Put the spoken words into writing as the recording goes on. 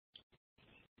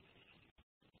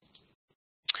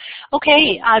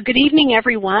Okay, good evening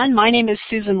everyone. My name is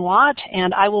Susan Watt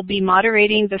and I will be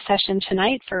moderating the session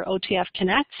tonight for OTF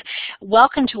Connects.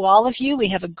 Welcome to all of you. We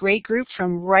have a great group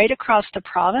from right across the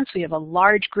province. We have a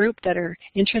large group that are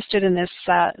interested in this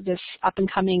up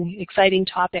and coming exciting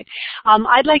topic.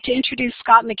 I'd like to introduce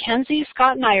Scott McKenzie.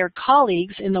 Scott and I are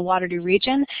colleagues in the Waterloo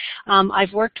region.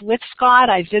 I've worked with Scott.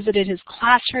 I've visited his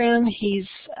classroom. He's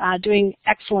doing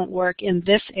excellent work in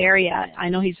this area. I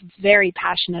know he's very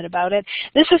passionate about it.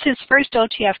 This is his first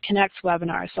OTF Connects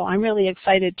webinar, so I'm really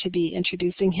excited to be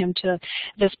introducing him to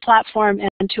this platform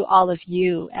and to all of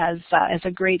you as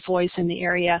a great voice in the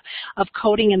area of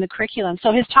coding in the curriculum.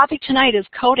 So his topic tonight is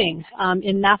coding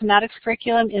in mathematics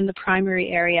curriculum in the primary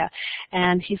area,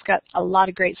 and he's got a lot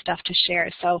of great stuff to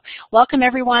share. So welcome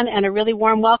everyone, and a really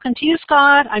warm welcome to you,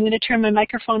 Scott. I'm going to turn my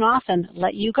microphone off and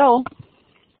let you go.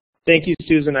 Thank you,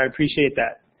 Susan. I appreciate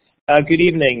that. Good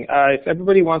evening. If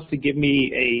everybody wants to give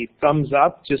me a thumbs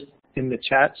up just in the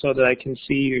chat so that I can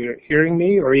see you're hearing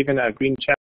me, or even a green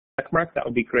check mark, that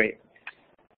would be great.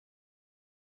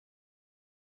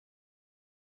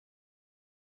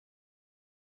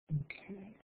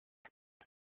 Okay.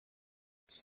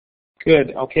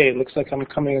 Good. Okay, looks like I'm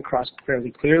coming across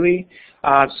fairly clearly.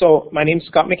 So my name is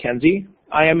Scott McKenzie.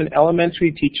 I am an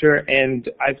elementary teacher, and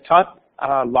I've taught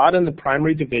a lot in the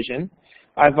primary division.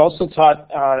 I've also taught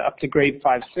up to grade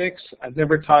 5-6. I've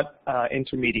never taught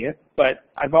intermediate, but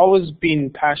I've always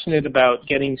been passionate about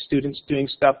getting students doing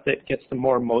stuff that gets them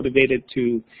more motivated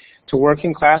to work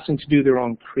in class and to do their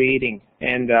own creating.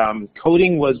 And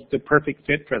coding was the perfect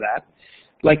fit for that.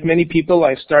 Like many people,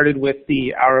 I started with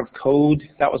the Hour of Code.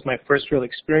 That was my first real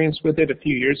experience with it a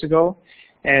few years ago.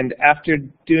 And after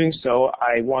doing so,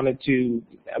 I wanted to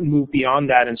move beyond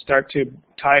that and start to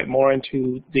tie it more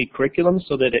into the curriculum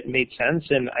so that it made sense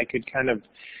and I could kind of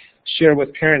share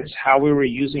with parents how we were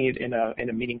using it in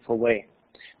a meaningful way.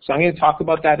 So I'm going to talk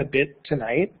about that a bit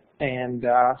tonight, and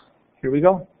here we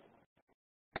go.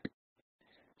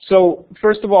 So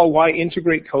first of all, why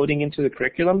integrate coding into the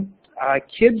curriculum?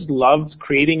 Kids love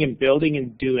creating and building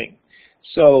and doing.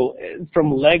 So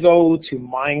from Lego to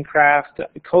Minecraft,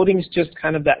 coding is just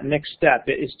kind of that next step.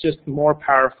 It's just more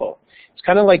powerful. It's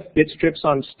kind of like bit strips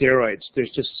on steroids.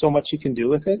 There's just so much you can do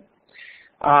with it.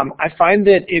 I find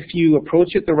that if you approach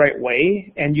it the right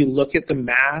way and you look at the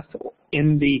math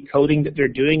in the coding that they're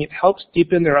doing, it helps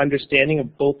deepen their understanding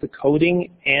of both the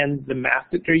coding and the math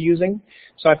that they're using.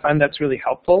 So I find that's really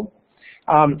helpful.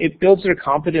 It builds their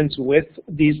confidence with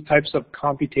these types of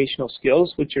computational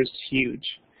skills, which is huge.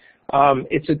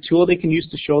 It's a tool they can use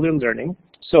to show their learning.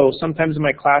 So sometimes in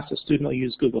my class, a student will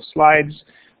use Google Slides.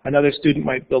 Another student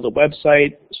might build a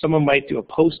website. Someone might do a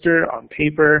poster on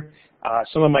paper.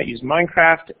 Someone might use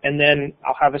Minecraft. And then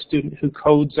I'll have a student who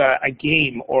codes a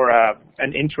game or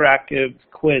an interactive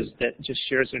quiz that just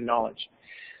shares their knowledge.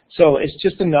 So it's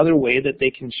just another way that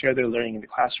they can share their learning in the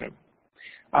classroom.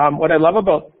 What I love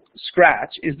about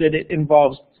Scratch is that it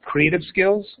involves creative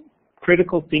skills,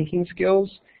 critical thinking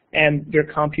skills, and their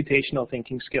computational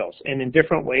thinking skills. And in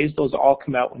different ways, those all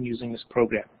come out when using this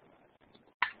program.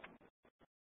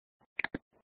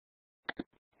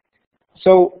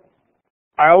 So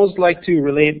I always like to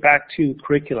relate back to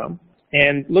curriculum.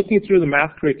 And looking through the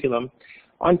math curriculum,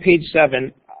 on page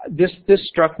 7, this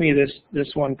struck me,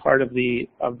 this one part of the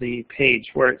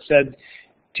page where it said,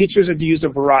 teachers are to use a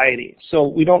variety. So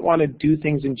we don't want to do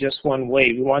things in just one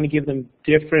way. We want to give them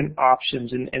different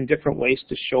options and different ways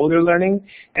to show their learning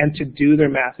and to do their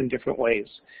math in different ways.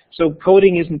 So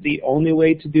coding isn't the only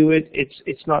way to do it.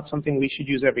 It's not something we should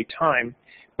use every time.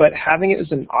 But having it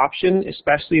as an option,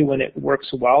 especially when it works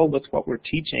well with what we're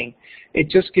teaching, it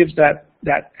just gives that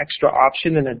extra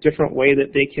option in a different way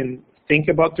that they can think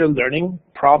about their learning,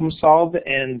 problem solve,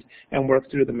 and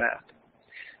work through the math.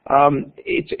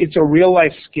 It's a real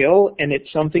life skill, and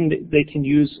it's something that they can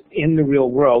use in the real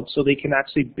world, so they can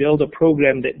actually build a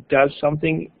program that does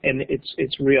something and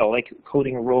it's real, like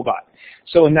coding a robot.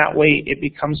 So in that way, it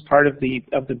becomes part of the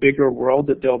bigger world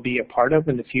that they'll be a part of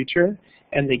in the future,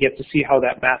 and they get to see how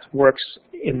that math works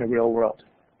in the real world.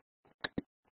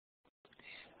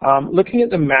 Looking at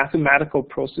the mathematical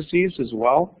processes as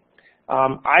well,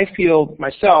 I feel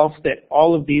myself that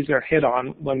all of these are hit on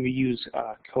when we use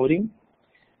coding.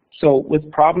 So with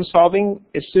problem solving,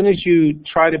 as soon as you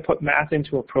try to put math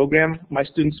into a program, my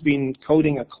students have been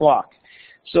coding a clock.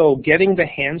 So getting the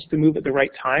hands to move at the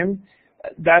right time,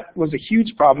 that was a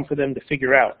huge problem for them to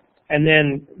figure out. And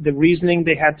then the reasoning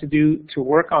they had to do to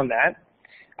work on that,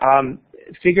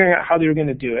 figuring out how they were going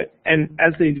to do it. And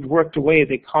as they worked away,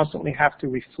 they constantly have to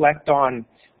reflect on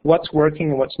what's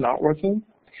working and what's not working.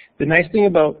 The nice thing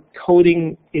about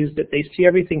coding is that they see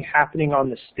everything happening on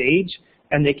the stage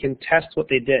and they can test what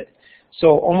they did.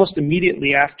 So almost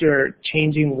immediately after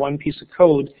changing one piece of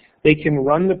code, they can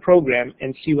run the program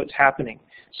and see what's happening.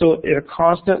 So they're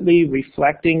constantly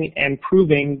reflecting and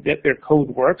proving that their code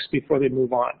works before they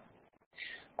move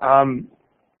on.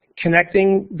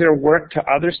 Connecting their work to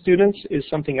other students is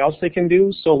something else they can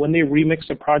do. So when they remix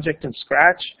a project in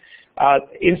Scratch,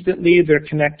 instantly they're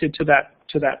connected to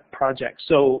that project.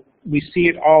 So we see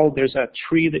it all. There's a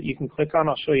tree that you can click on.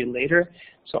 I'll show you later.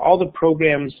 So all the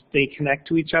programs, they connect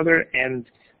to each other, and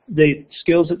the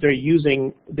skills that they're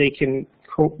using, they can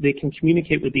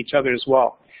communicate with each other as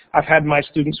well. I've had my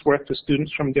students work with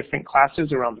students from different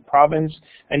classes around the province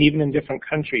and even in different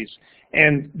countries.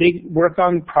 And they work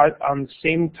on the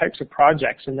same types of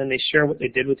projects, and then they share what they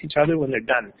did with each other when they're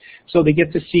done. So they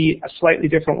get to see a slightly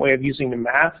different way of using the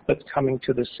math, but coming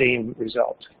to the same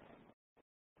result.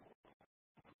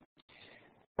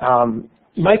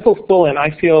 Michael Fullen,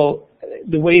 I feel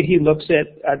the way he looks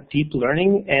at deep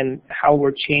learning and how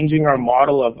we're changing our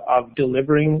model of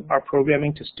delivering our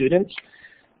programming to students.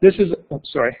 This is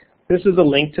a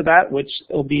link to that, which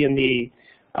will be in the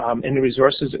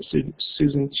resources that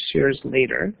Susan shares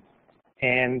later.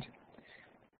 And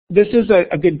this is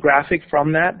a good graphic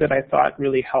from that I thought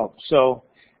really helped. So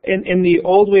in the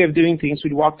old way of doing things,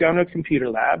 we'd walk down to a computer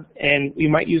lab, and we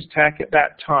might use tech at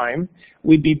that time.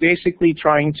 We'd be basically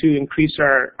trying to increase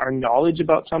our knowledge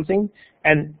about something,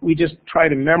 and we just try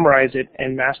to memorize it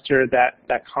and master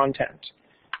that content.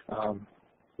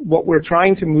 What we're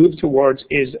trying to move towards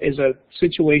is a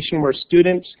situation where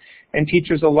students and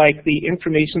teachers alike, the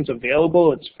information's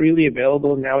available. It's freely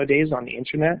available nowadays on the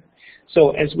internet.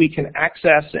 So as we can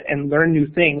access and learn new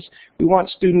things, we want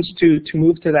students to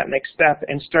move to that next step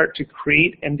and start to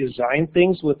create and design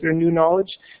things with their new knowledge.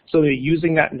 So they're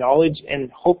using that knowledge, and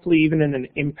hopefully even in an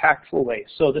impactful way,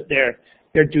 so that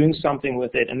they're doing something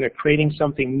with it and they're creating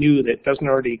something new that doesn't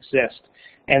already exist.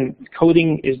 And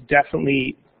coding is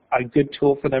definitely a good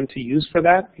tool for them to use for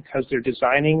that, because they're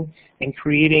designing and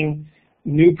creating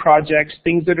new projects,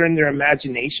 things that are in their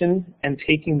imagination, and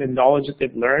taking the knowledge that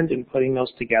they've learned and putting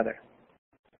those together.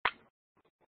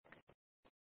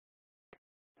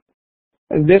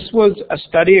 And this was a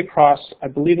study across, I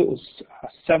believe it was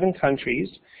 7 countries,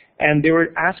 and they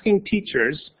were asking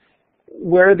teachers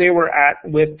where they were at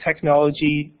with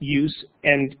technology use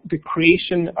and the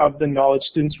creation of the knowledge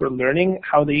students were learning,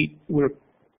 how they were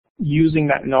using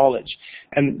that knowledge.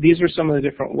 And these are some of the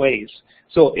different ways.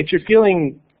 So if you're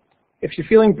feeling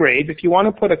brave, if you want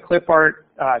to put a clip art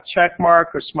check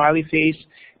mark or smiley face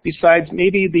besides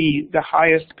maybe the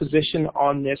highest position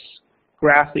on this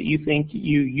graph that you think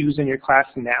you use in your class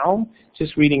now,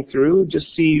 just reading through, just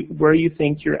see where you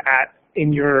think you're at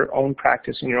in your own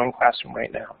practice, in your own classroom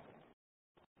right now.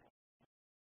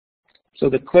 So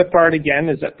the clip art again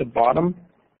is at the bottom.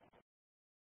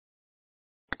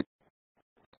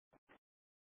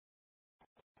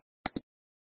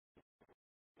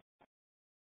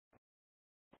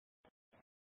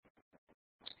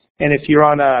 And if you're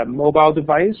on a mobile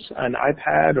device, an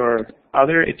iPad or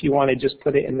other, if you want to just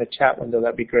put it in the chat window,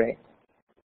 that'd be great.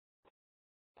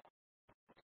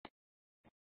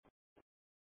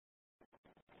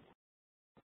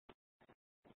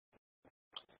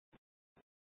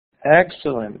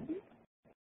 Excellent.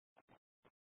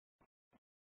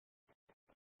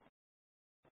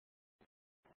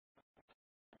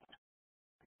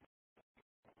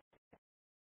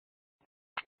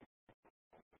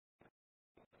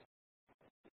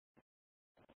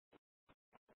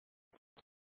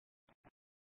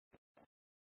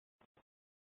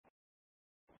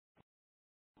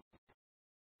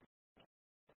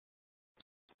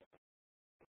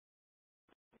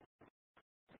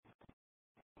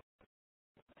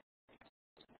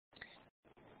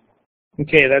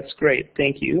 Okay, that's great.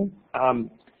 Thank you.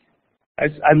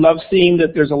 I love seeing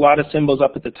that there's a lot of symbols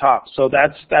up at the top. So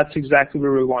that's exactly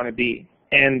where we want to be.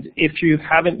 And if you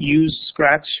haven't used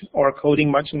Scratch or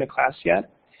coding much in the class yet,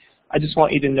 I just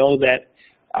want you to know that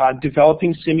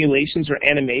developing simulations or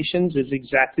animations is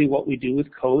exactly what we do with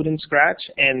code in Scratch.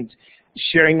 And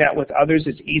sharing that with others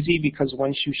is easy, because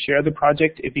once you share the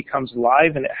project, it becomes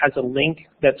live and it has a link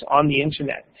that's on the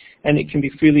internet, and it can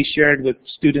be freely shared with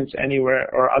students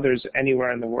anywhere or others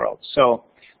anywhere in the world. So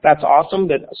that's awesome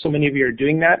that so many of you are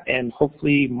doing that, and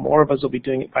hopefully more of us will be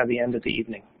doing it by the end of the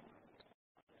evening.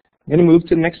 I'm going to move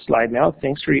to the next slide now.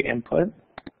 Thanks for your input.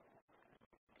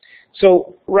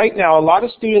 So right now, a lot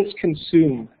of students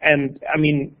consume, and I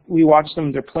mean, we watch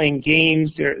them, they're playing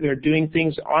games, they're doing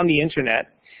things on the internet.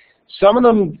 Some of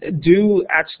them do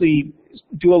actually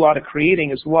do a lot of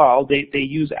creating as well. They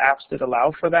use apps that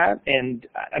allow for that, and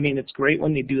I mean, it's great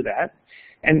when they do that.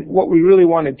 And what we really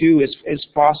want to do is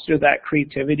foster that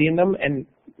creativity in them and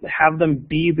have them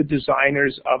be the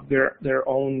designers of their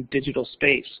own digital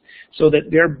space, so that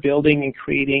they're building and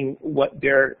creating what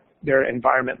their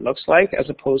environment looks like, as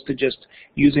opposed to just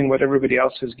using what everybody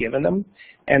else has given them.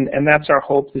 And that's our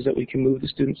hope, is that we can move the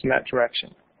students in that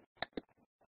direction.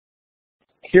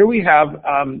 Here we have,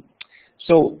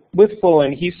 so with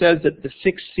Fullen, he says that the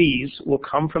 6 C's will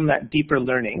come from that deeper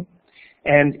learning.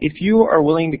 And if you are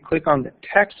willing to click on the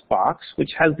text box,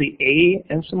 which has the A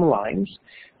and some lines,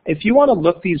 if you want to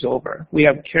look these over, we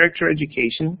have character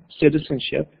education,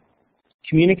 citizenship,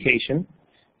 communication,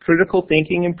 critical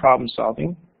thinking and problem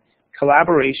solving,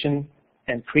 collaboration,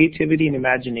 and creativity and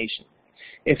imagination.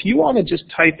 If you want to just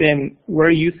type in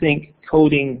where you think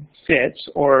coding fits,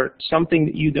 or something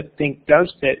that you think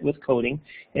does fit with coding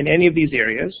in any of these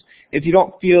areas, if you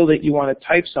don't feel that you want to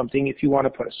type something, if you want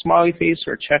to put a smiley face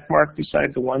or a check mark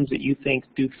beside the ones that you think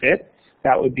do fit,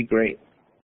 that would be great.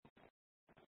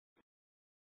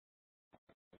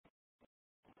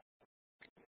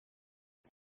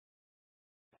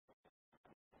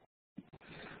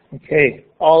 Okay,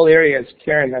 all areas.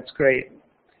 Karen, that's great.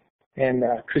 And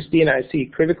Christina, I see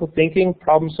critical thinking,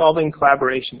 problem solving,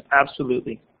 collaboration.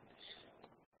 Absolutely.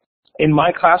 In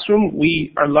my classroom,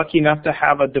 we are lucky enough to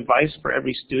have a device for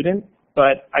every student,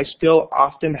 but I still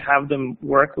often have them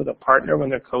work with a partner when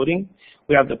they're coding.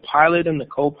 We have the pilot and the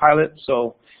co-pilot,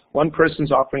 so one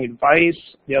person's offering advice,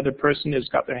 the other person has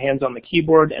got their hands on the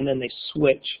keyboard, and then they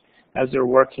switch as they're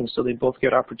working, so they both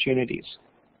get opportunities.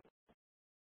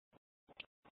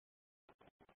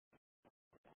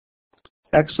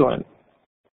 Excellent.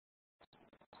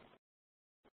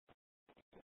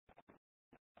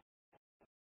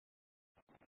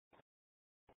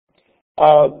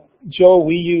 Joe,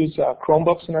 we use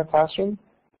Chromebooks in our classroom,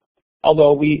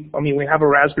 although we have a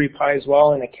Raspberry Pi as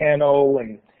well, and a Kano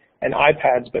and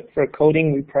iPads, but for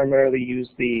coding we primarily use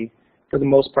for the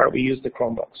most part, we use the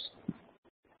Chromebooks.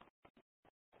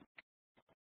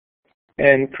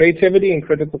 And creativity and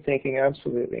critical thinking,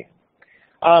 absolutely.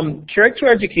 Character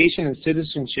education and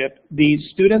citizenship, the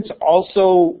students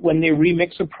also, when they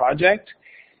remix a project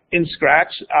in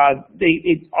Scratch,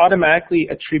 it automatically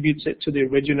attributes it to the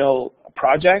original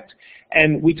project,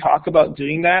 and we talk about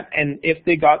doing that. And if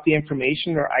they got the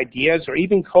information or ideas or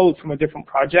even code from a different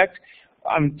project,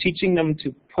 I'm teaching them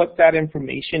to put that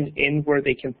information in where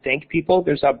they can thank people.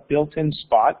 There's a built-in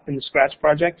spot in the Scratch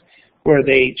project where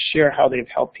they share how they've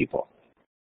helped people.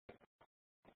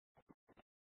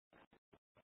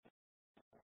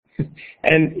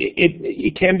 And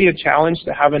it can be a challenge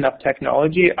to have enough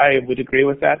technology. I would agree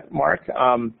with that, Mark.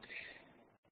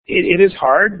 It is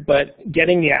hard, but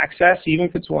getting the access, even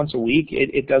if it's once a week,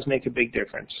 it does make a big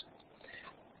difference.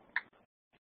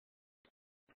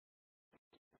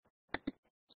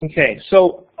 Okay,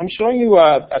 so I'm showing you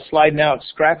a slide now of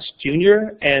Scratch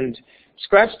Junior, and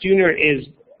Scratch Junior is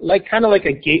kind of like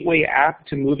a gateway app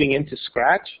to moving into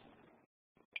Scratch.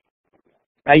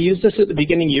 I use this at the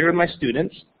beginning year of my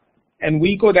students. And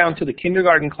we go down to the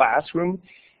kindergarten classroom,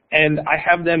 and I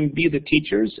have them be the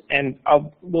teachers, and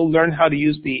we'll learn how to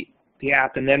use the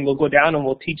app, and then we'll go down and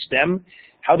we'll teach them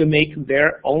how to make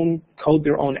code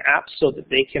their own apps so that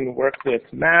they can work with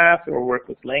math or work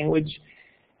with language.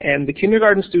 And the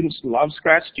kindergarten students love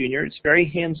Scratch Junior. It's very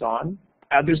hands-on.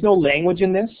 There's no language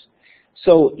in this.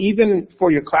 So even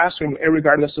for your classroom,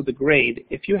 regardless of the grade,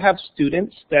 if you have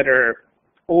students that are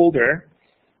older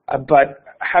but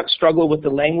struggle with the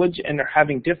language and are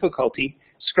having difficulty,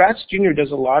 Scratch Junior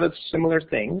does a lot of similar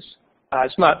things.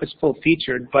 It's not as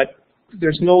full-featured, but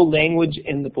there's no language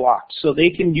in the blocks. So they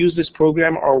can use this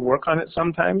program or work on it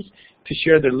sometimes to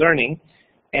share their learning.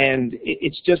 And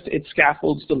it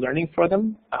scaffolds the learning for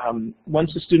them.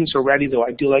 Once the students are ready, though,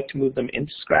 I do like to move them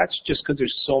into Scratch just because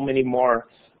there's so many more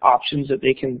options that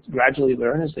they can gradually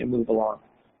learn as they move along.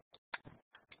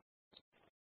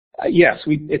 Yes,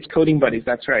 it's Coding Buddies,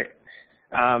 that's right.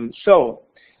 So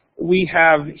we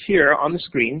have here on the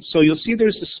screen, so you'll see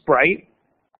there's the sprite,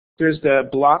 there's the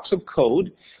blocks of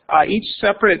code. Each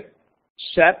separate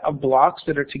set of blocks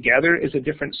that are together is a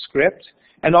different script,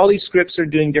 and all these scripts are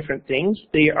doing different things.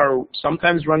 They are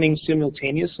sometimes running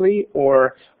simultaneously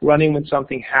or running when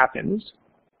something happens.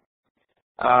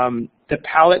 The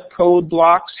palette code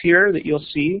blocks here that you'll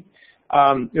see,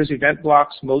 there's event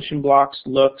blocks, motion blocks,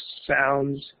 looks,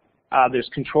 sounds, there's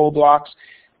control blocks.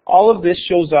 All of this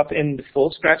shows up in the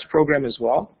full Scratch program as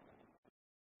well.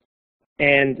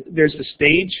 And there's the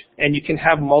stage, and you can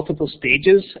have multiple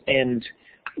stages, and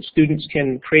students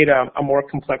can create a more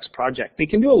complex project. They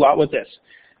can do a lot with this.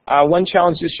 One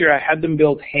challenge this year, I had them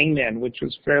build Hangman, which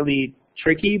was fairly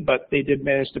tricky, but they did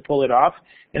manage to pull it off,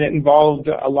 and it involved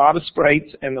a lot of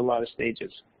sprites and a lot of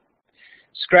stages.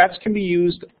 Scratch can be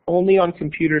used only on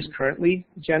computers currently,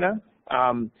 Jenna.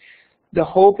 The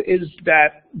hope is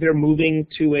that they're moving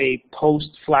to a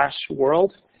post-Flash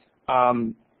world.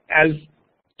 As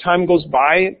time goes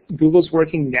by, Google's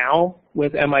working now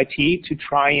with MIT to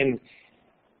try and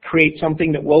create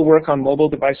something that will work on mobile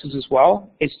devices as well.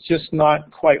 It's just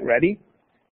not quite ready,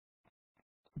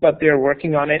 but they're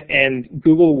working on it, and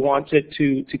Google wants it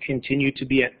to continue to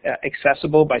be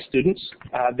accessible by students.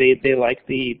 They like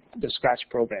the Scratch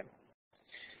program.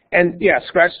 And yeah,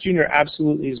 Scratch Junior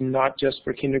absolutely is not just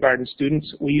for kindergarten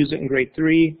students. We use it in grade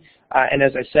 3, and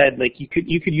as I said, like you could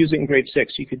use it in grade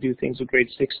 6. You could do things with grade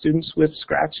 6 students with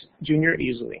Scratch Junior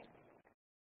easily.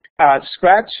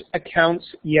 Scratch accounts,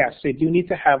 yes, they do need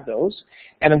to have those,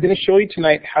 and I'm going to show you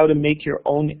tonight how to make your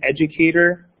own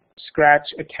educator Scratch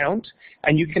account,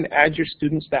 and you can add your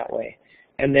students that way.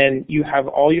 And then you have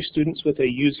all your students with a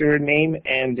username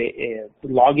and a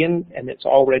login, and it's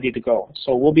all ready to go.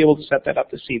 So we'll be able to set that up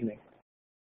this evening.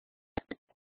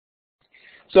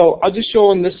 So I'll just show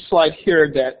on this slide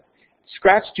here that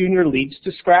Scratch Junior leads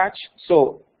to Scratch.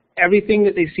 So everything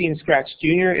that they see in Scratch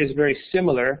Junior is very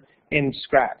similar in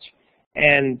Scratch.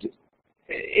 And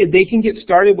they can get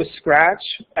started with Scratch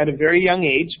at a very young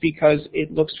age because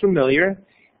it looks familiar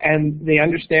and they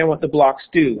understand what the blocks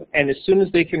do. And as soon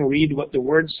as they can read what the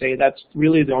words say, that's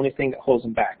really the only thing that holds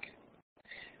them back.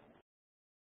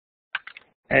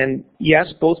 And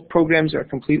yes, both programs are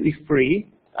completely free.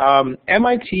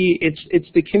 MIT,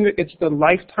 it's the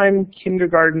Lifetime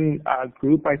Kindergarten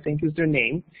group, I think is their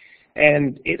name.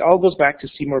 And it all goes back to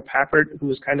Seymour Papert, who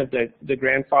was kind of the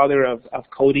grandfather of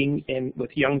coding with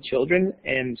young children,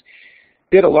 and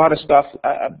did a lot of stuff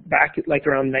back at like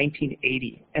around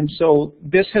 1980. And so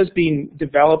this has been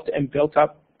developed and built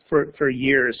up for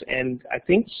years. And I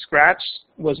think Scratch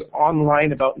was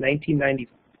online about 1990,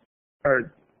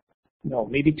 or no,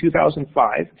 maybe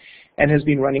 2005, and has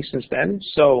been running since then.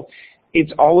 So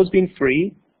it's always been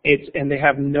free. And they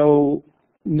have no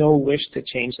wish to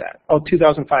change that. Oh,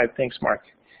 2005, thanks, Mark.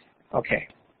 Okay.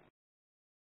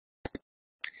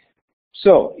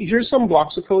 So here's some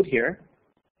blocks of code here.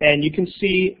 And you can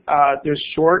see there's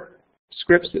short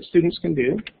scripts that students can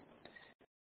do.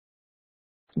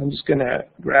 I'm just going to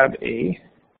grab a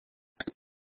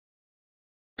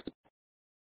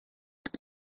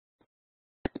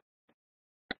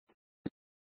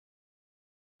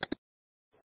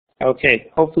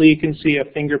Okay, hopefully you can see a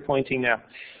finger pointing now.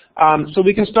 So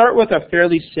we can start with a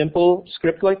fairly simple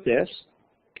script like this.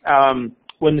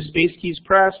 When the space key is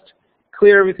pressed,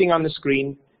 clear everything on the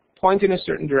screen, point in a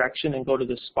certain direction, and go to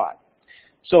this spot.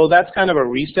 So that's kind of a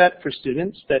reset for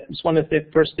students. That's one of the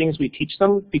first things we teach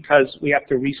them because we have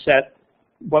to reset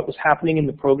what was happening in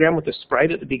the program with the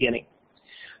sprite at the beginning.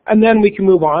 And then we can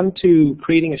move on to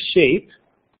creating a shape.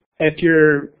 If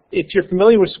you're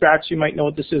familiar with Scratch, you might know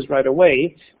what this is right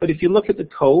away. But if you look at the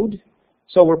code,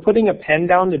 so we're putting a pen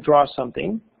down to draw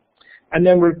something, and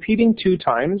then we're repeating 2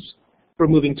 times. We're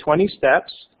moving 20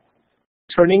 steps,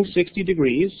 turning 60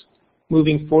 degrees,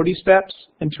 moving 40 steps,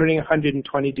 and turning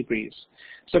 120 degrees.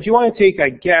 So if you want to take a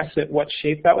guess at what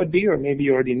shape that would be, or maybe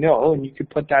you already know, and you could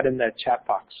put that in the chat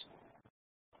box.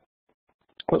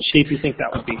 What shape do you think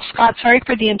that would be? Scott, sorry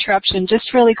for the interruption.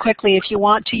 Just really quickly, if you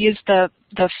want to use the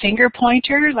finger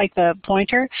pointer, like the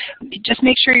pointer, just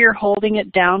make sure you're holding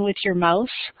it down with your mouse.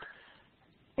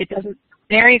 It doesn't.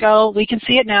 There you go. We can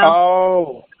see it now.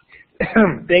 Oh,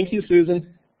 thank you,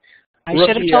 Susan. I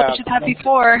should have told you that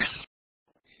before.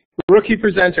 Rookie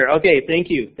presenter. Okay, thank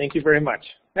you. Thank you very much.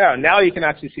 Yeah, now you can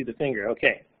actually see the finger.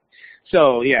 Okay.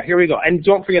 So yeah, here we go. And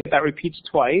don't forget that repeats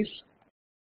twice.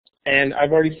 And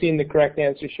I've already seen the correct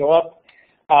answer show up.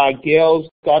 Gail's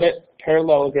got it,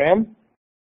 parallelogram.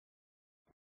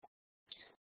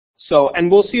 So,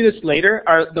 and we'll see this later.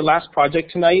 The last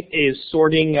project tonight is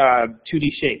sorting 2D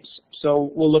shapes.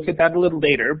 So we'll look at that a little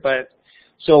later. But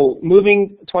so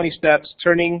moving 20 steps,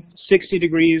 turning 60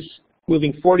 degrees,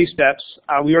 moving 40 steps,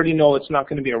 we already know it's not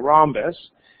going to be a rhombus.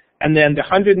 And then the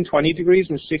 120 degrees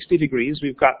and 60 degrees,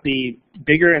 we've got the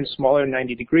bigger and smaller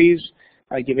 90 degrees,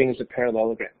 giving us a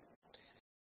parallelogram.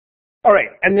 All right,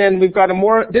 and then we've got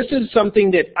this is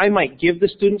something that I might give the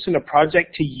students in a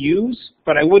project to use,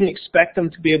 but I wouldn't expect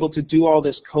them to be able to do all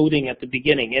this coding at the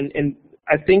beginning. And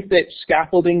I think that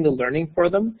scaffolding the learning for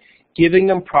them, giving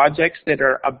them projects that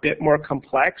are a bit more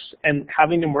complex and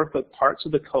having them work with parts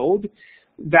of the code,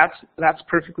 that's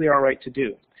perfectly all right to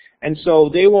do. And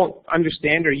so they won't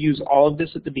understand or use all of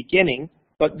this at the beginning,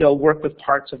 but they'll work with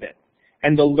parts of it.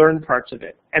 and they'll learn parts of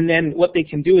it. And then what they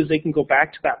can do is they can go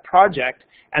back to that project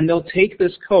and they'll take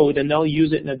this code and they'll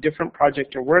use it in a different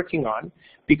project they're working on,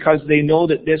 because they know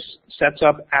that this sets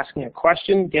up asking a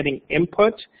question, getting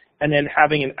input, and then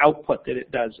having an output that it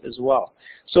does as well.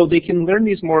 So they can learn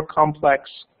these more complex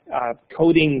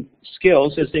coding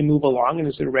skills as they move along and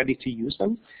as they're ready to use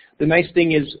them. The nice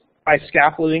thing is, by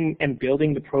scaffolding and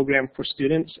building the program for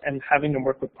students and having them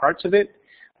work with parts of it,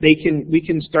 we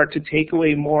can start to take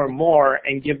away more and more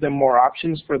and give them more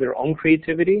options for their own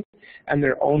creativity and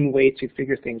their own way to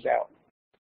figure things out.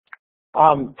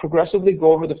 Progressively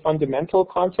go over the fundamental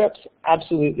concepts?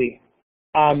 Absolutely.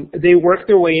 They work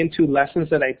their way into lessons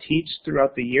that I teach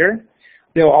throughout the year.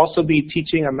 They'll also be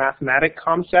teaching a mathematic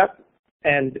concept,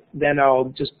 and then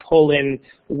I'll just pull in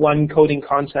one coding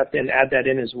concept and add that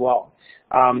in as well.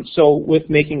 So with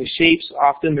making shapes,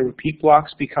 often the repeat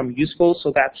blocks become useful,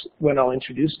 so that's when I'll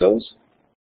introduce those.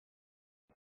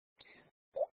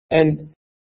 And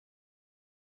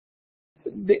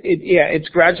it's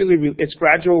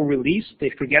gradual release. They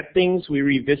forget things, we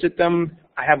revisit them.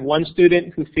 I have one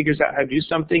student who figures out how to do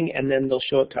something, and then they'll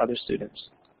show it to other students.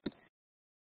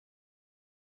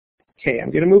 Okay,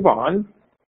 I'm going to move on.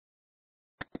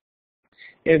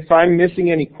 If I'm missing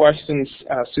any questions,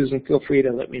 Susan, feel free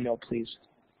to let me know, please.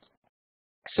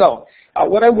 So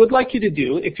what I would like you to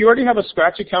do, if you already have a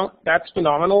Scratch account, that's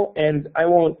phenomenal, and I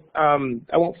won't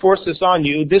force this on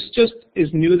you. This just is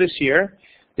new this year,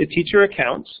 the teacher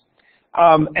accounts.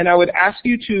 And I would ask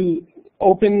you to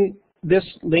open this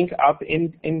link up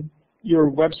in your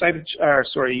website,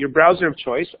 your browser of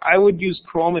choice. I would use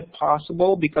Chrome if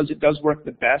possible, because it does work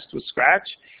the best with Scratch.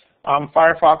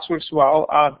 Firefox works well.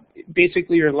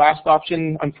 Basically, your last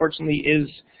option, unfortunately, is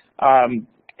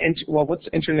well, what's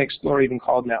Internet Explorer even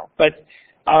called now? But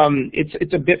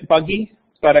it's a bit buggy,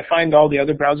 but I find all the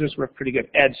other browsers work pretty good.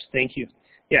 Edge, thank you.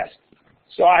 Yes.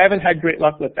 So I haven't had great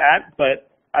luck with that, but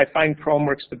I find Chrome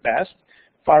works the best.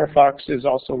 Firefox is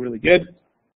also really good.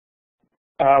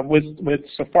 With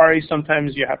Safari,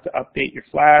 sometimes you have to update your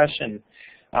Flash, and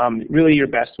really your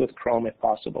best with Chrome if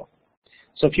possible.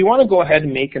 So if you want to go ahead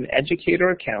and make an educator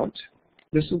account,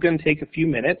 this is going to take a few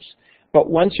minutes, but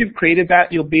once you've created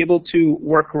that, you'll be able to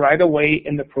work right away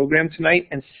in the program tonight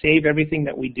and save everything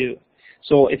that we do.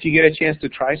 So if you get a chance to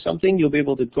try something, you'll be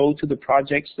able to go to the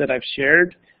projects that I've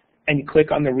shared and you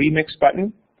click on the remix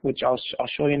button, which I'll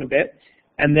show you in a bit,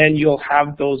 and then you'll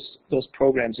have those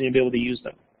programs and you'll be able to use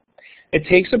them. It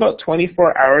takes about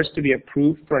 24 hours to be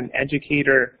approved for an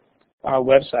educator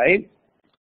website.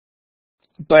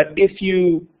 But if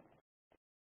you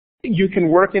can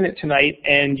work in it tonight,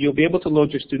 and you'll be able to load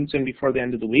your students in before the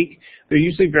end of the week. They're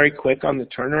usually very quick on the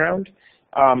turnaround.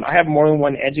 I have more than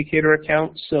one educator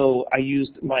account, so I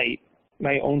used my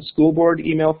own school board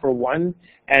email for one,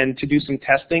 and to do some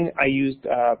testing, I used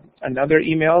another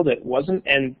email that wasn't,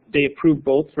 and they approved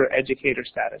both for educator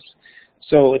status.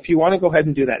 So if you want to go ahead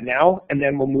and do that now, and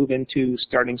then we'll move into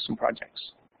starting some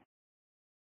projects.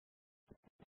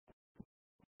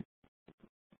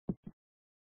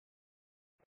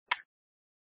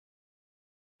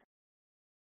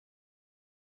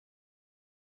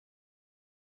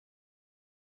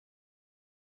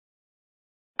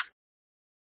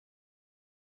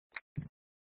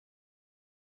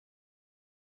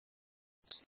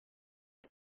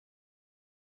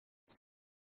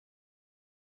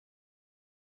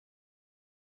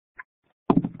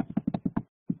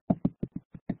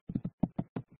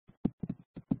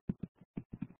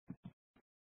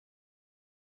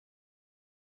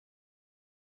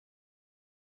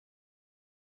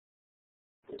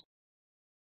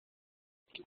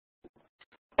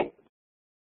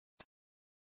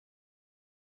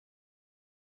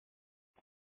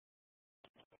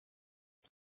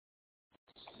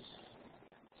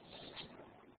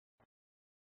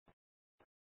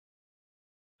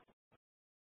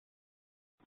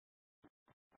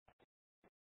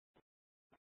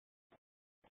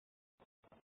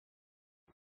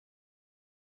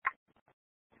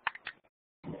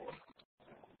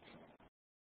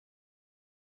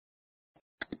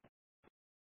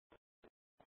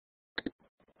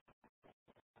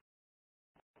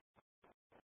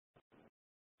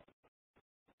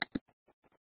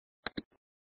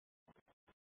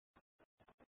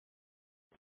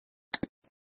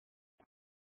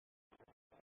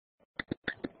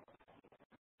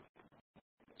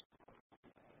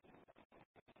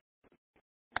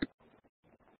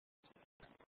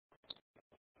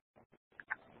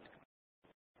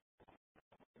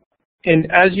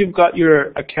 And as you've got your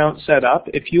account set up,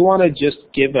 if you want to just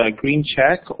give a green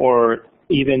check or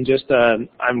even just a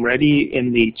I'm ready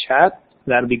in the chat,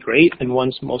 that'll be great. And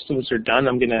once most of us are done,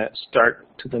 I'm going to start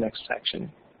to the next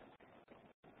section.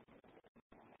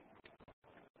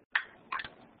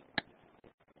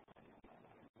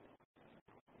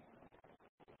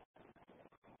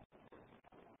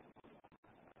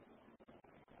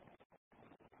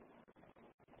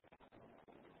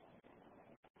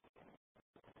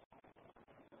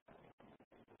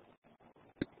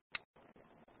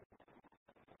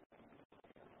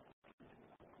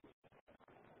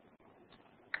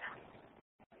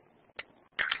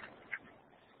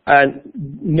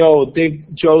 No,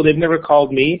 Joe, they've never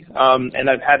called me, and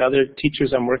I've had other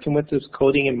teachers I'm working with that's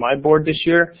coding in my board this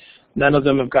year. None of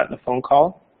them have gotten a phone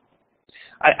call.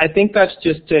 I think that's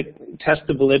just to test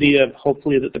the validity of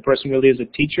hopefully that the person really is a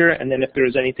teacher, and then if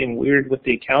there's anything weird with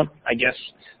the account, I guess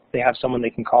they have someone they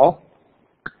can call.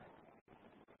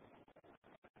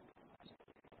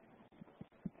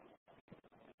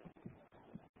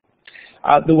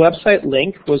 The website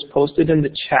link was posted in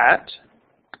the chat.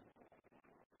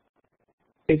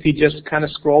 If you just kind of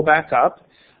scroll back up,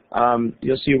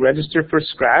 you'll see register for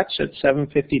Scratch at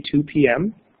 7:52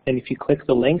 p.m. And if you click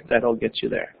the link, that'll get you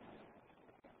there.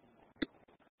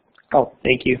 Oh,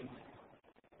 thank you.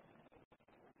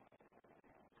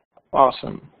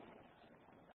 Awesome.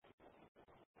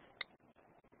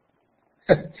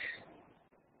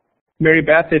 Mary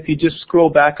Beth, if you just scroll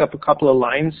back up a couple of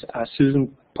lines,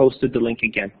 Susan posted the link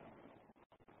again.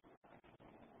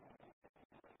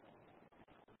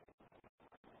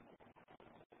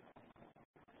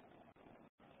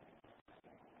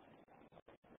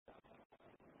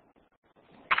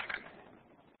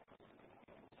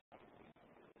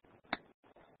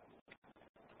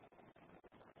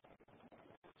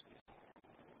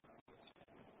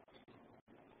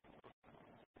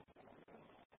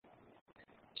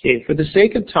 Okay, for the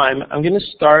sake of time, I'm going to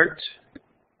start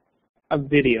a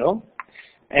video,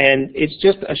 and it's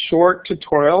just a short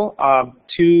tutorial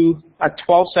to a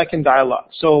 12-second dialogue.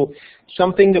 So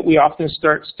something that we often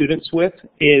start students with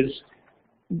is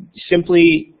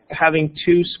simply having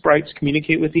two sprites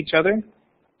communicate with each other,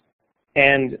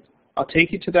 and I'll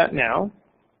take you to that now.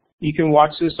 You can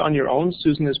watch this on your own.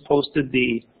 Susan has posted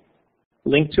the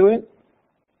link to it.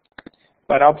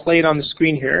 But I'll play it on the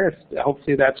screen here.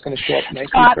 Hopefully that's going to show up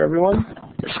nicely for everyone.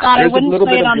 Scott, I wouldn't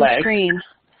play it on the screen.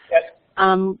 Yes.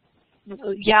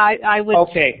 Yeah, I would.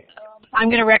 Okay. I'm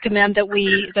going to recommend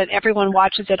that everyone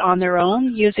watches it on their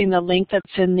own using the link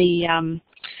that's in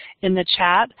the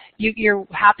chat. You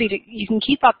can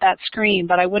keep up that screen,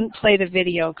 but I wouldn't play the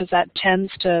video because that tends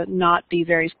to not be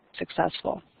very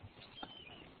successful.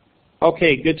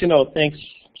 Okay, good to know. Thanks,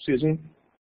 Susan.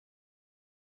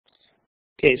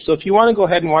 Okay, so if you want to go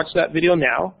ahead and watch that video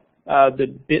now, the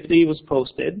bit.ly was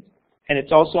posted, and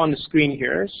it's also on the screen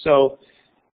here. So,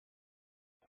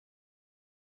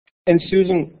 and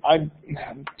Susan, I'm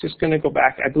just going to go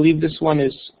back. I believe this one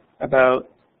is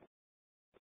about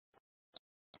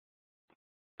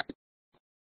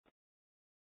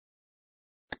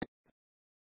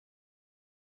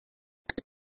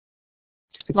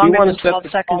longer than 12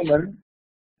 seconds. Timer,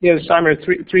 yeah, the timer,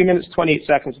 3 minutes, 28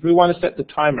 seconds. If we want to set the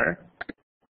timer.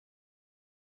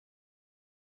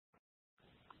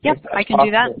 Yep, I can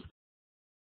do that.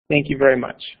 Thank you very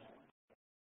much.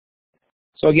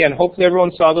 So again, hopefully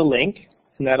everyone saw the link,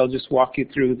 and that'll just walk you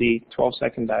through the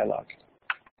 12-second dialogue.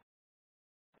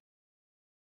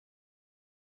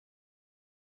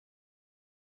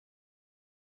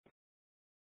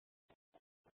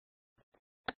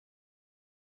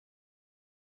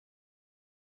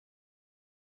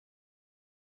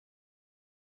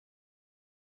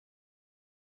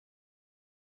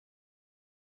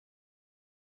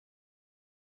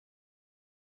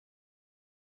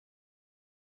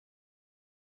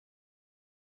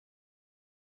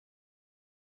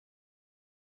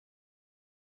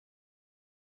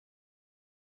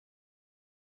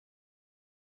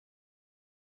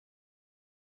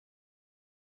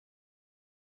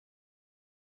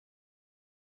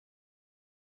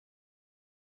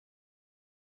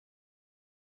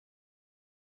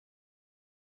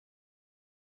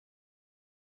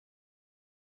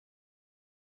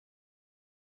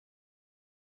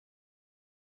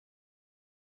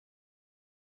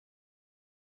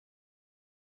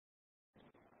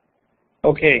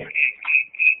 Okay.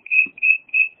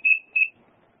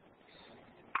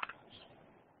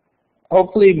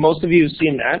 Hopefully most of you have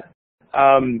seen that.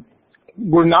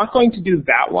 We're not going to do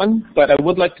that one, but I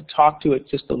would like to talk to it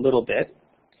just a little bit.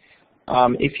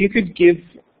 If you could give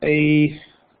a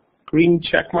green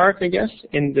check mark, I guess,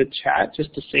 in the chat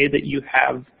just to say that you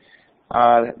have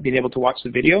been able to watch the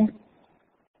video,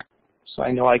 so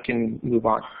I know I can move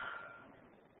on.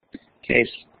 Okay.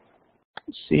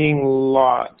 Seeing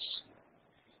lots.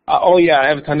 Oh yeah, I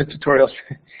have a ton of tutorials.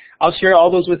 I'll share all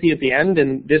those with you at the end,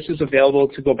 and this is available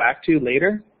to go back to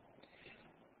later.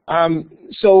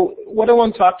 So what I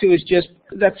want to talk to is just,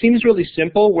 that seems really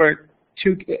simple,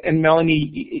 and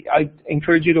Melanie, I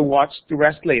encourage you to watch the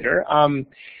rest later.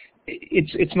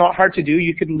 It's not hard to do.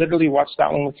 You could literally watch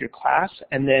that one with your class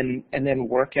and then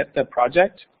work at the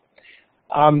project.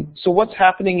 So what's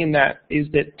happening in that is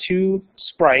that two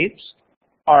sprites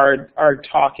are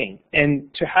talking,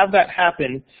 and to have that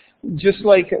happen, just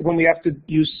like when we have to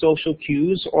use social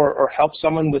cues or help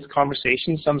someone with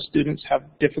conversation, some students have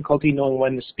difficulty knowing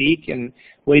when to speak and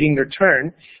waiting their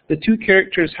turn. The two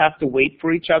characters have to wait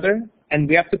for each other, and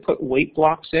we have to put wait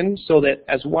blocks in so that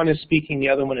as one is speaking, the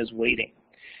other one is waiting.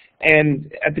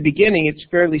 And at the beginning, it's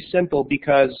fairly simple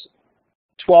because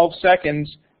 12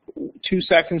 seconds, 2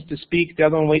 seconds to speak, the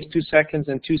other one waits 2 seconds,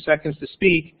 and 2 seconds to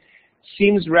speak,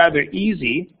 seems rather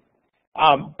easy.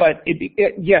 But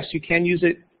yes, you can use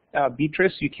it.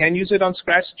 Beatrice, you can use it on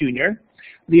Scratch Junior.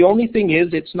 The only thing is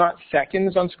it's not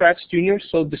seconds on Scratch Junior,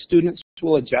 so the students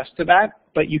will adjust to that,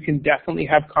 but you can definitely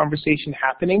have conversation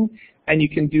happening, and you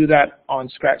can do that on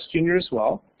Scratch Junior as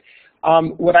well.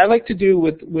 What I like to do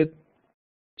with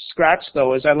Scratch,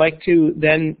 though, is I like to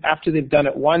then, after they've done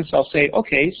it once, I'll say,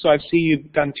 okay, so I see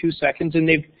you've done 2 seconds, and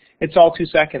it's all 2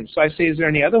 seconds. So I say, is there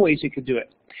any other ways you could do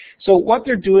it? So what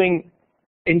they're doing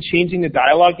in changing the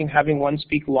dialogue and having one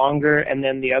speak longer and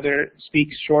then the other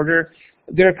speaks shorter,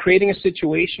 they're creating a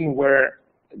situation where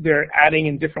they're adding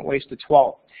in different ways to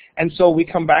 12. And so we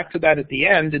come back to that at the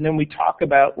end, and then we talk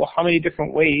about, well, how many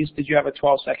different ways did you have a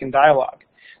 12-second dialogue?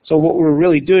 So what we were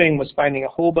really doing was finding a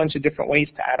whole bunch of different ways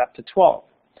to add up to 12.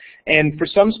 And for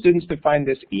some students to find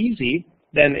this easy,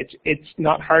 then it's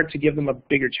not hard to give them a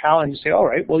bigger challenge and say, all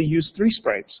right, well, use 3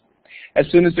 sprites. As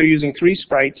soon as they're using 3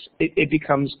 sprites, it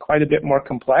becomes quite a bit more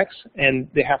complex, and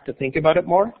they have to think about it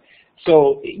more.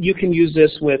 So you can use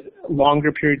this with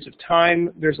longer periods of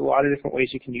time. There's a lot of different ways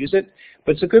you can use it,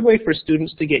 but it's a good way for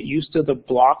students to get used to the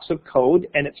blocks of code,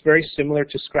 and it's very similar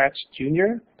to Scratch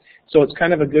Junior. So it's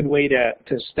kind of a good way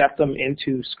to step them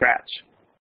into Scratch.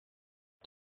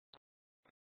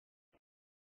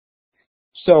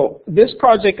 So this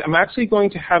project, I'm actually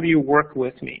going to have you work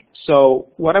with me. So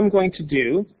what I'm going to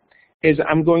do is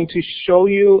I'm going to show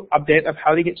you a bit of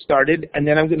how to get started, and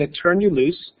then I'm going to turn you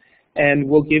loose, and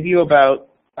we'll give you about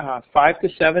 5 to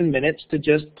 7 minutes to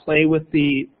just play with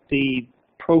the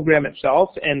program itself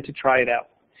and to try it out.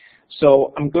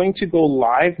 So I'm going to go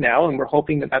live now, and we're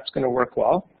hoping that that's going to work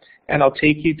well. And I'll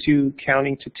take you to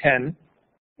counting to 10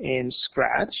 in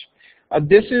Scratch.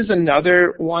 This is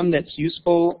another one that's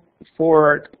useful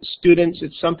for students.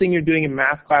 It's something you're doing in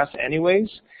math class anyways.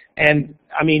 And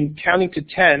I mean, counting to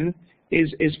 10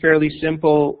 is fairly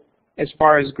simple as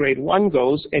far as grade 1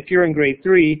 goes. If you're in grade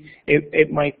 3,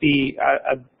 it might be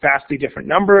a vastly different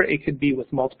number. It could be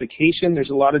with multiplication. There's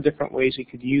a lot of different ways you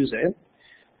could use it.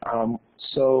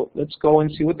 So let's go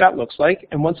and see what that looks like.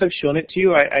 And once I've shown it to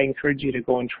you, I encourage you to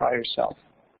go and try yourself.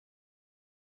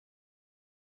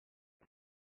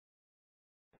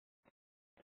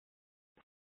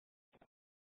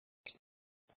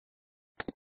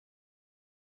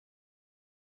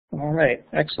 All right,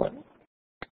 excellent.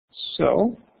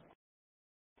 So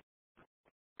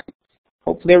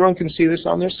hopefully everyone can see this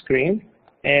on their screen.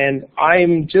 And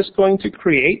I'm just going to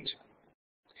create.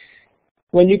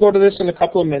 When you go to this in a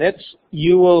couple of minutes,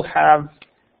 you will have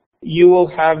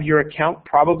your account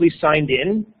probably signed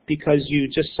in because you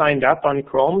just signed up on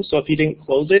Chrome. So if you didn't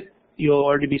close it, you'll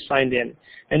already be signed in.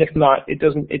 And if not,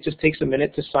 it just takes a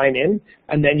minute to sign in,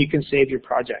 and then you can save your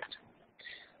project.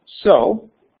 So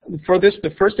for this,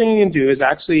 the first thing you can do is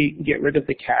actually get rid of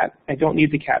the cat. I don't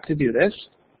need the cat to do this.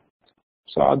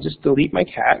 So I'll just delete my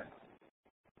cat.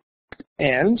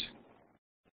 And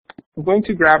I'm going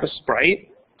to grab a sprite.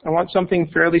 I want something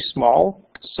fairly small,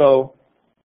 so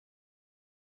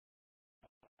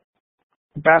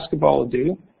basketball will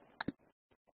do.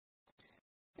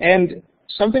 And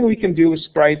something we can do with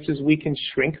sprites is we can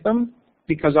shrink them,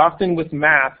 because often with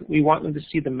math, we want them to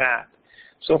see the math.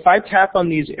 So if I tap on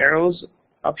these arrows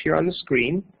up here on the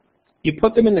screen, you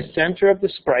put them in the center of the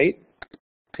sprite,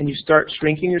 and you start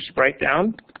shrinking your sprite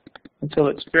down until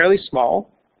it's fairly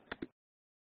small.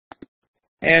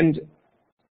 And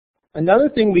another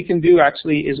thing we can do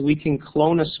actually is we can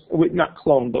clone not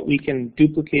clone, but we can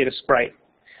duplicate a sprite.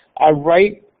 A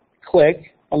right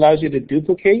click allows you to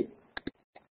duplicate,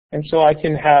 and so I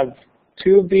can have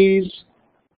 2 of these,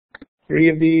 3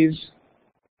 of these.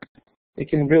 You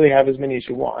can really have as many as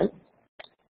you want.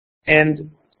 And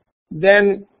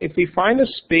then if we find a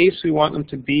space we want them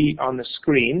to be on the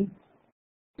screen,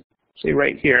 say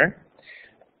right here,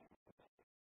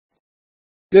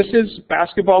 This is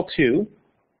basketball 2,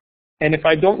 and if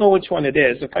I don't know which one it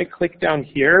is, if I click down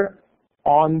here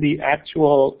on the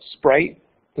actual sprite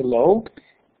below,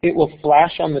 it will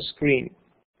flash on the screen.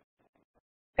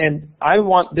 And I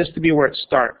want this to be where it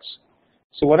starts.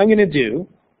 So what I'm going to do,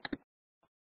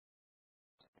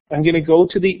 I'm going to go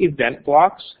to the event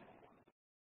blocks,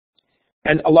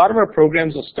 and a lot of our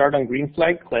programs will start on green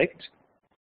flag clicked.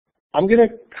 I'm going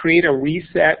to create a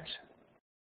reset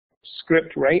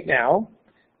script right now.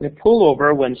 I'm going to pull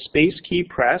over when space key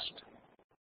pressed,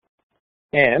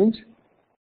 and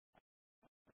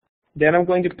then I'm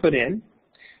going to put in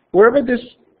wherever this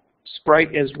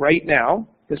sprite is right now,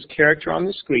 this character on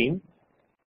the screen,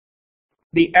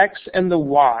 the X and the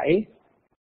Y,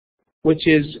 which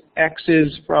is X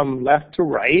is from left to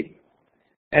right,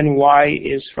 and Y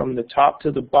is from the top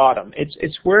to the bottom.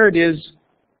 It's where it is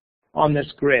on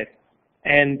this grid.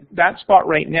 And that spot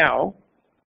right now,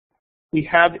 we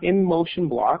have in motion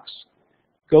blocks,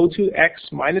 go to X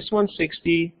minus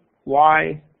 160,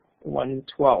 Y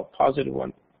 112, positive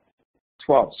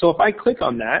 112. So if I click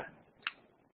on that,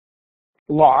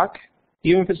 lock,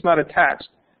 even if it's not attached,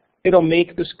 it'll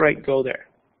make the sprite go there.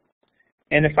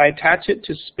 And if I attach it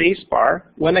to spacebar,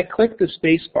 when I click the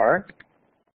spacebar,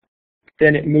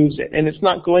 then it moves it. And it's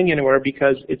not going anywhere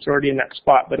because it's already in that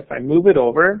spot. But if I move it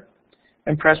over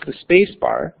and press the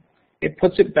spacebar, it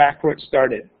puts it back where it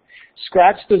started.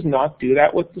 Scratch does not do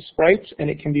that with the sprites, and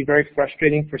it can be very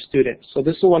frustrating for students. So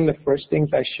this is one of the first things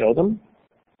I show them.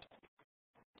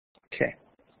 Okay.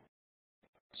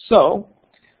 So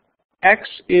X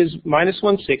is minus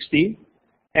 160,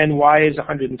 and Y is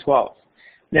 112.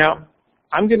 Now,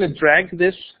 I'm going to drag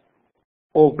this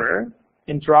over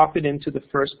and drop it into the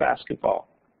first basketball.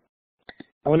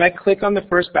 And when I click on the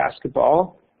first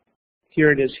basketball,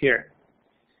 here it is here.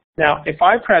 Now, if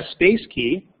I press space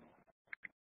key,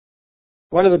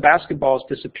 one of the basketballs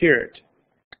disappeared.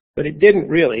 But it didn't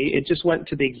really. It just went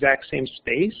to the exact same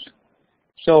space.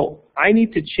 So I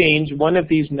need to change one of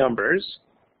these numbers,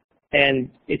 and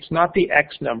it's not the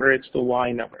X number, it's the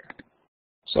Y number.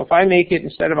 So if I make it,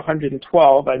 instead of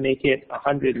 112, I make it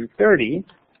 130,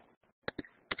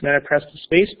 then I press the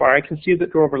space bar, I can see that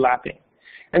they're overlapping.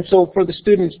 And so for the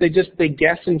students, they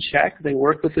guess and check, they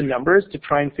work with the numbers to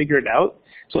try and figure it out.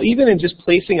 So even in just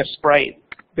placing a sprite,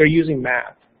 they're using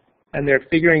math, and they're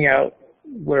figuring out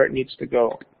where it needs to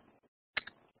go.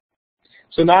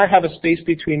 So now I have a space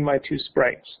between my two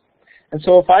sprites. And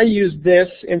so if I use this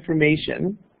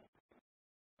information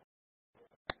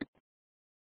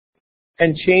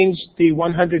and change the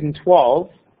 112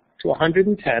 to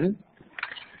 110,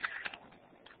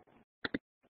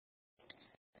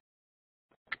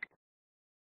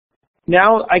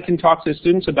 now I can talk to the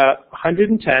students about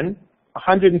 110,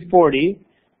 140,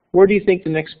 where do you think the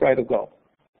next sprite will go?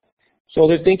 So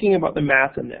they're thinking about the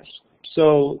math in this.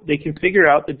 So they can figure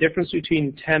out the difference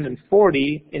between 10 and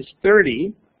 40 is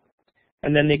 30,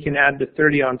 and then they can add the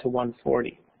 30 onto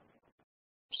 140.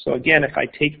 So again, if I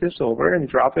take this over and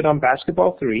drop it on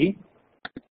basketball 3,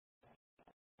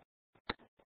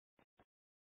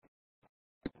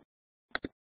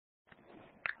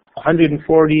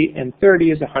 $140 and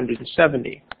 30 is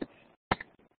 170.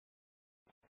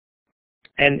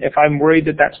 And if I'm worried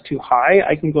that that's too high,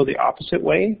 I can go the opposite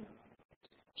way.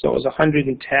 So it was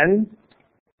 110,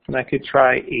 and I could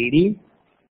try 80,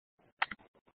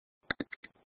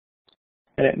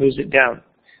 and it moves it down.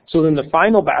 So then the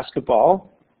final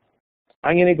basketball,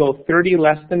 I'm going to go 30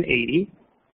 less than 80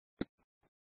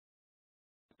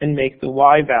 and make the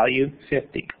Y value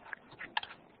 50.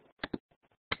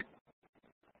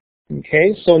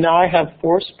 Okay, so now I have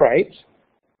 4 sprites,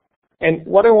 and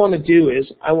what I want to do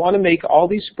is I want to make all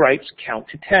these sprites count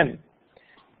to 10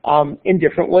 in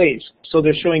different ways. So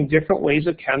they're showing different ways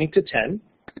of counting to 10.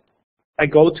 I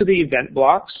go to the event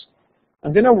blocks.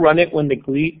 I'm going to run it when the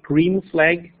green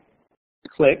flag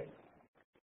click.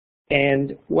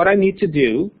 And what I need to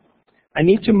do, I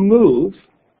need to move,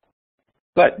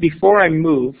 but before I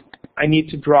move, I need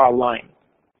to draw a line.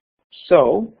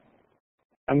 So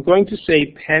I'm going to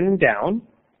say pen down.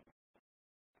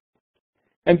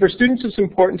 And for students, it's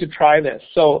important to try this.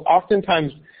 So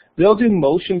oftentimes, they'll do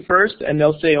motion first, and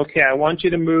they'll say, okay, I want you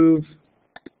to move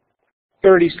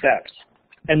 30 steps,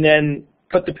 and then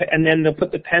they'll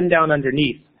put the pen down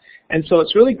underneath. And so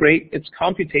it's really great. It's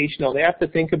computational. They have to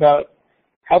think about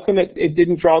how come it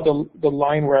didn't draw the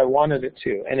line where I wanted it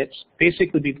to, and it's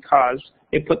basically because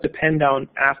it put the pen down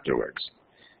afterwards.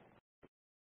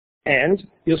 And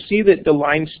you'll see that the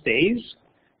line stays.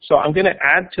 So I'm going to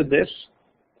add to this,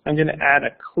 I'm going to add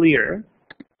a clear.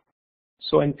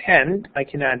 So in pen, I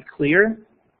can add clear.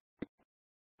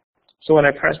 So when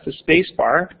I press the space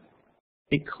bar,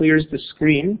 it clears the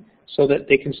screen so that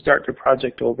they can start their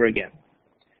project over again.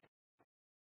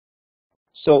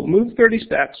 So move 30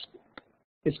 steps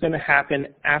is going to happen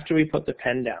after we put the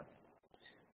pen down.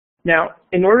 Now,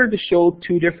 in order to show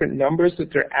two different numbers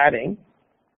that they're adding,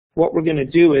 what we're going to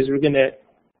do is we're going to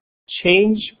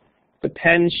change the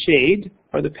pen shade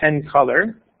or the pen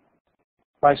color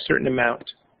by a certain amount.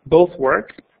 Both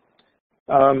work.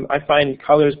 I find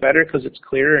colors better because it's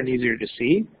clearer and easier to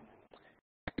see.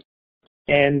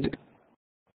 And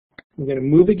I'm going to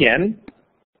move again,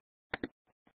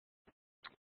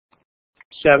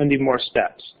 70 more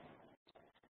steps.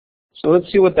 So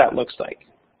let's see what that looks like.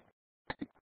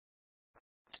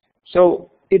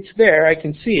 So it's there, I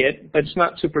can see it, but it's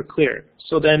not super clear.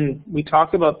 So then we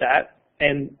talk about that,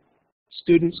 and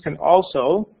students can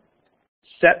also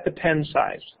set the pen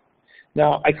size.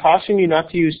 Now, I caution you not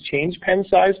to use change pen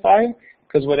size by,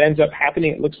 because what ends up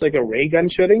happening, it looks like a ray gun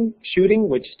shooting,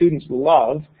 which students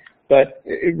love, but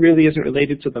it really isn't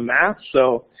related to the math.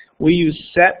 So we use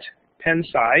set pen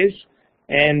size,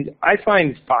 and I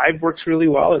find 5 works really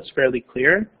well. It's fairly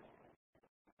clear.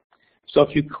 So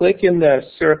if you click in the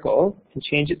circle and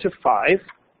change it to 5,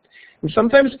 and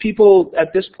sometimes people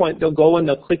at this point, they'll go and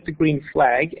they'll click the green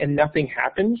flag and nothing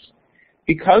happens.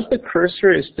 Because the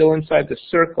cursor is still inside the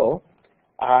circle,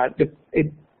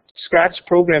 Scratch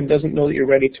program doesn't know that you're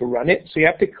ready to run it, so you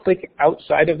have to click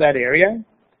outside of that area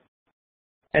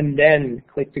and then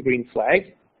click the green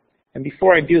flag. And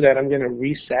before I do that, I'm going to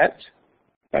reset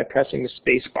by pressing the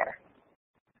space bar.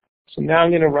 So now I'm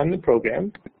going to run the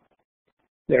program.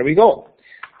 There we go.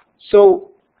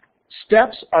 So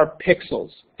steps are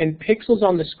pixels, and pixels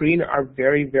on the screen are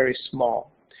very, very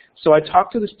small. So I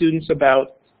talked to the students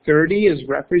about 30 is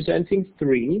representing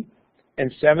 3,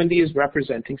 and 70 is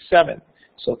representing 7.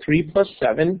 So 3 plus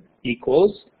 7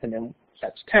 equals, and then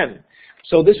that's 10.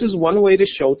 So this is one way to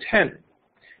show 10.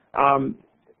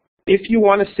 If you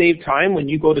want to save time when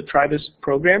you go to try this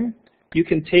program, you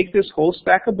can take this whole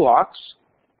stack of blocks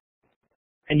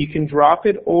and you can drop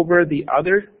it over the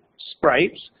other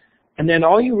sprites, and then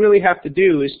all you really have to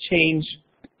do is change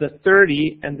the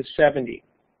 30 and the 70.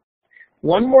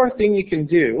 One more thing you can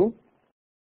do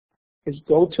is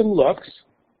go to looks,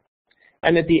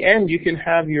 and at the end you can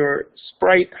have your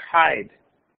sprite hide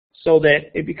so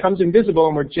that it becomes invisible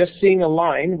and we're just seeing a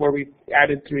line where we've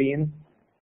added 3 and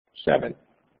 7.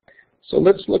 So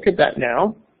let's look at that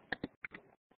now.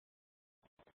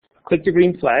 Click the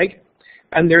green flag,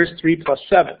 and there's 3 plus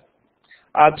 7.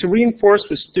 To reinforce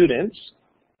with students,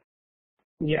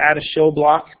 you add a show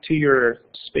block to your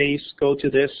space, go to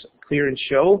this, clear and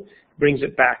show, brings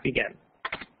it back again.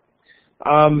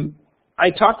 I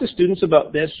talk to students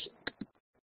about this.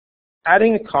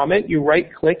 Adding a comment, you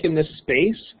right click in this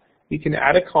space, you can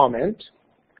add a comment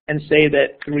and say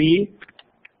that 3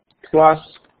 plus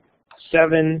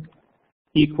 7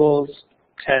 equals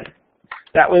 10.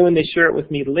 That way when they share it with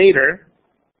me later,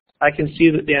 I can see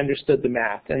that they understood the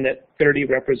math and that 30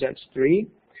 represents 3.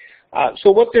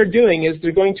 So what they're doing is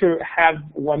they're going to have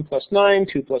 1 plus 9,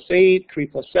 2 plus 8, 3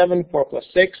 plus 7, 4 plus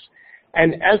 6.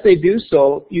 And as they do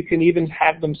so, you can even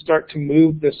have them start to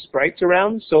move the sprites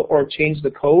around, or change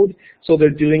the code, so they're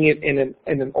doing it in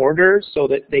an order so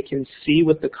that they can see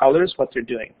with the colors what they're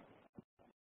doing.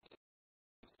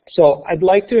 So I'd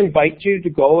like to invite you to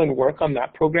go and work on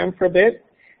that program for a bit,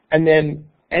 and then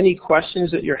any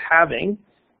questions that you're having,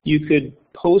 you could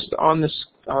post in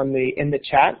the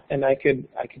chat, and I could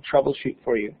troubleshoot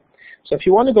for you. So if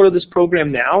you want to go to this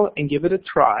program now and give it a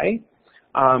try,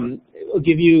 it'll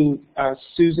give you,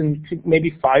 Susan,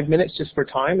 maybe 5 minutes just for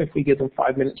time, if we give them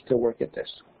 5 minutes to work at this.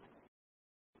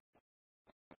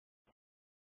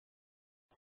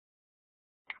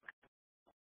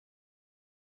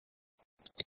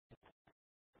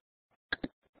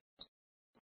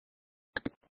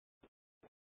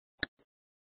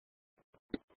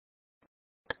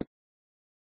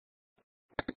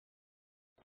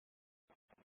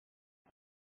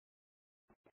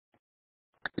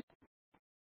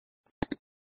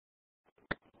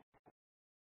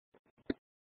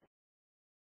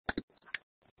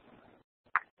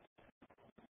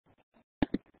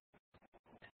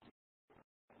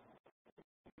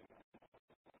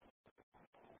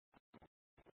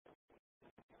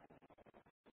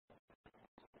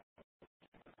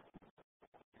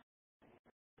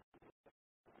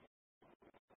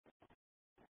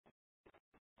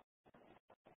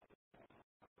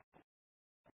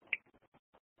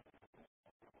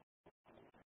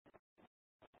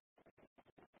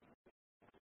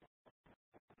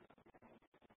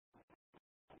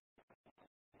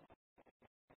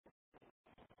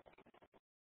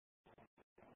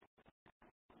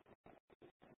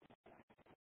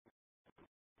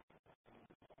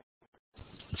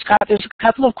 Scott, there's a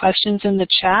couple of questions in the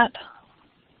chat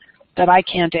that I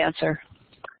can't answer.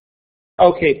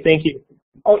 Okay, thank you.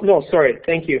 Oh, no, sorry,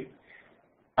 thank you.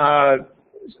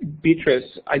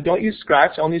 Beatrice, I don't use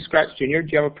Scratch, I only use Scratch Junior. Do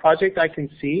you have a project I can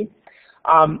see?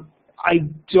 I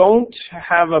don't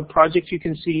have a project you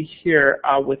can see here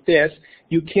with this.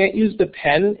 You can't use the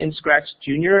pen in Scratch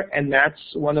Junior, and that's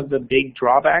one of the big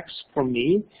drawbacks for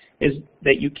me, is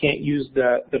that you can't use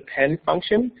the pen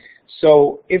function.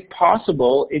 So if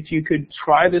possible, if you could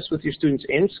try this with your students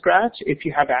in Scratch, if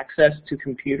you have access to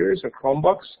computers or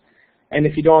Chromebooks, and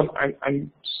if you don't,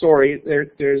 I'm sorry,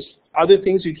 there's other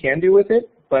things you can do with it,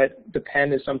 but the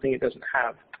pen is something it doesn't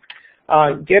have.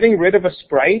 Getting rid of a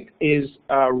sprite is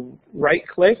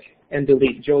right-click and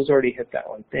delete. Joe's already hit that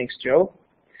one. Thanks, Joe.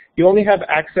 You only have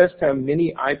access to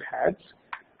mini iPads.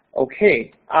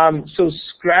 Okay, so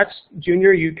Scratch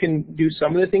Junior, you can do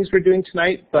some of the things we're doing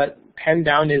tonight, but pen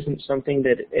down isn't something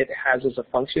that it has as a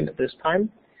function at this time.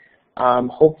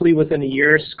 Hopefully within a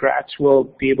year, Scratch will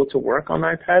be able to work on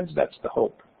iPads. That's the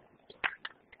hope.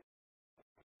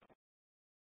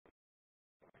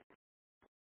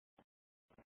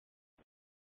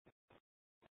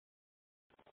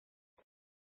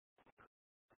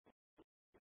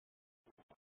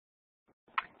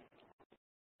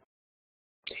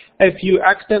 If you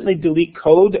accidentally delete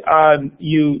code,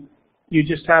 you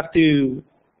just have to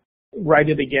write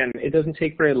it again. It doesn't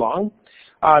take very long.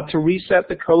 To reset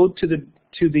the code to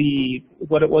the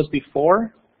what it was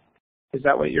before, is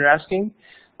that what you're asking?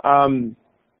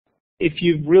 If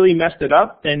you've really messed it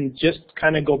up, then just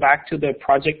kind of go back to the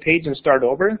project page and start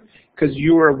over, because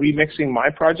you are remixing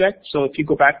my project. So if you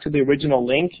go back to the original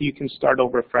link, you can start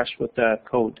over fresh with the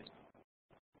code.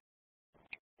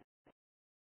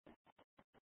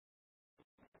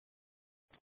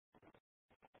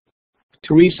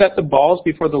 To reset the balls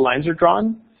before the lines are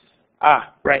drawn?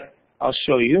 Ah, right. I'll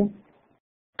show you.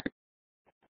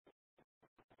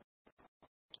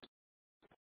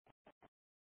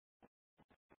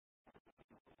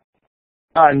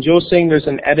 And Joe's saying there's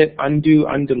an edit, undo,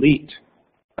 undelete.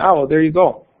 Oh, well, there you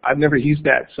go. I've never used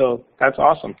that, so that's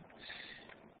awesome.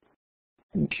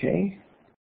 Okay.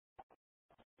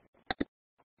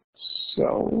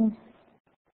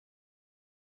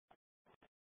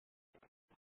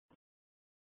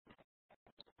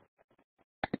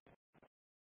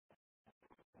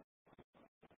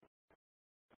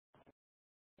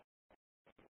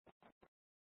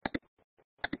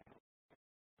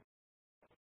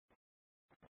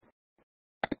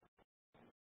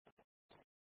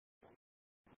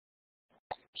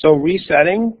 So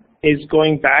resetting is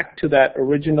going back to that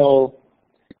original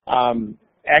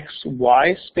X,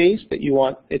 Y space that you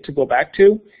want it to go back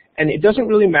to. And it doesn't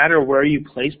really matter where you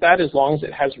place that as long as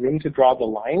it has room to draw the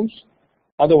lines.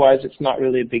 Otherwise, it's not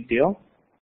really a big deal.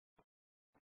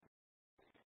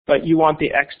 But you want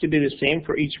the X to be the same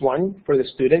for each one for the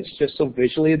students, just so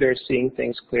visually they're seeing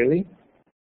things clearly.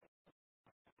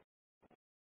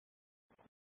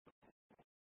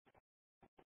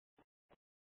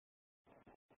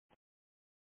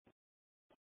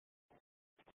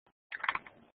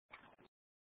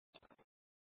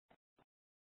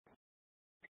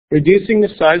 Reducing the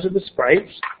size of the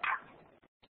sprites.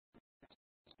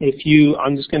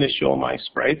 I'm just going to show my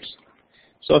sprites.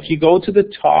 So if you go to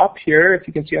the top here, if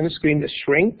you can see on the screen, the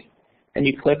shrink, and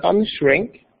you click on the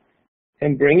shrink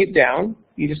and bring it down,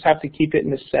 you just have to keep it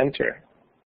in the center.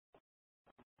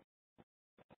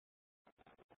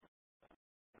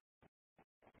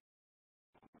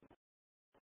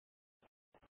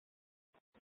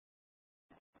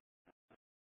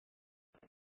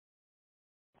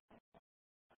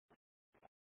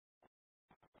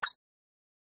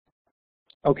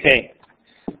 Okay.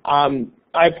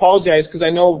 I apologize because I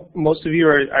know most of you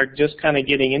are just kind of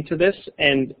getting into this,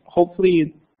 and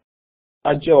hopefully,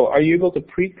 Joe, are you able to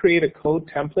pre-create a code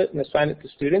template and assign it to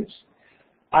students?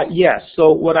 Yes.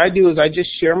 So what I do is I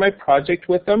just share my project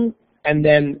with them, and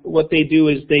then what they do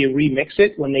is they remix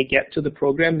it. When they get to the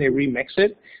program, they remix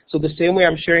it. So the same way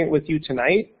I'm sharing it with you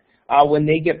tonight, when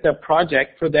they get the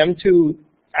project, for them to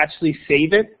actually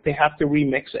save it, they have to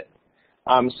remix it.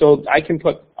 So I can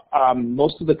put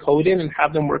most of the code in and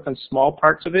have them work on small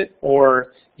parts of it,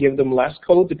 or give them less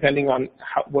code depending on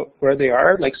where they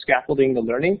are, like scaffolding the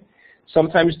learning.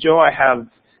 Sometimes, Joe, I have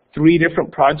 3 different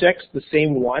projects, the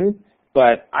same one,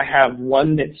 but I have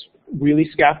one that's really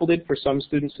scaffolded for some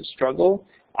students that struggle.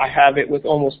 I have it with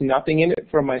almost nothing in it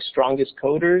for my strongest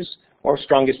coders or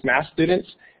strongest math students,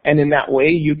 and in that way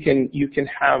you can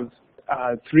have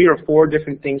 3 or 4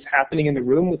 different things happening in the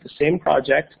room with the same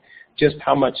project, just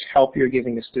how much help you're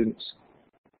giving the students.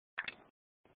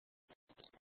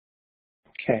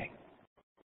 Okay.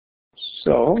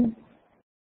 So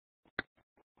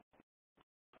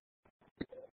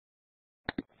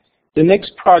the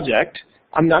next project,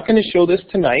 I'm not going to show this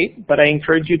tonight, but I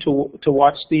encourage you to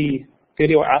watch the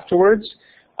video afterwards.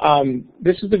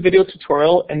 This is the video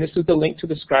tutorial, and this is the link to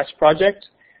the Scratch project.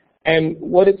 And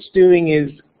what it's doing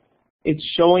is it's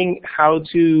showing how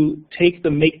to take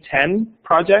the Make 10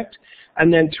 project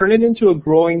and then turn it into a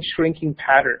growing, shrinking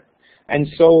pattern. And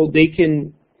so they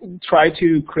can try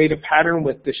to create a pattern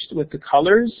with the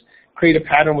colors, create a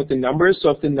pattern with the numbers. So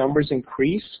if the numbers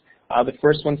increase, the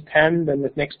first one's 10, then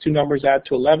the next two numbers add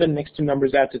to 11, next two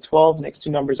numbers add to 12, next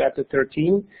two numbers add to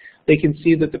 13. They can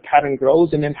see that the pattern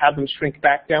grows and then have them shrink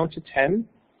back down to 10.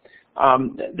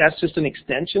 That's just an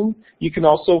extension. You can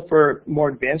also, for more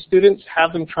advanced students,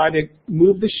 have them try to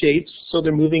move the shapes so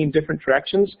they're moving in different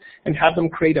directions and have them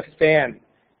create a fan.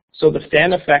 So the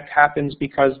fan effect happens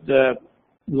because the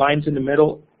lines in the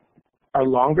middle are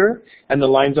longer and the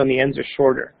lines on the ends are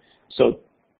shorter. So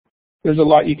there's a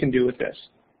lot you can do with this.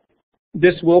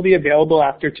 This will be available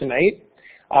after tonight.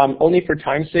 Only for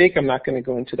time's sake, I'm not going to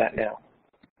go into that now.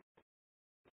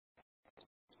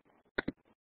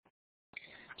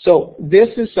 So this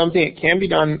is something that can be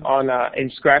done on in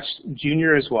Scratch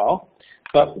Junior as well.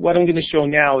 But what I'm going to show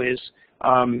now is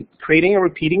creating a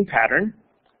repeating pattern.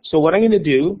 So what I'm going to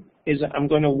do is I'm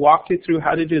going to walk you through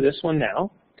how to do this one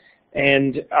now.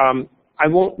 And there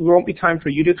won't be time for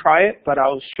you to try it, but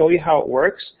I'll show you how it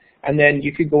works. And then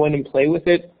you could go in and play with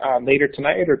it later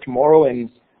tonight or tomorrow, and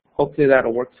hopefully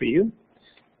that'll work for you.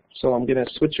 So I'm going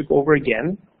to switch it over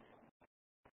again.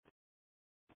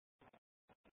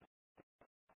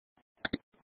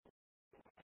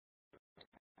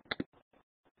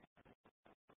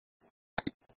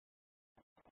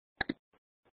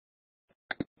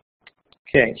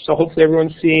 Okay, so hopefully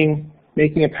everyone's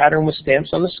making a pattern with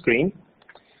stamps on the screen.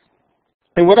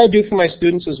 And what I do for my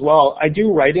students as well, I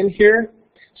do write in here.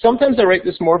 Sometimes I write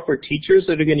this more for teachers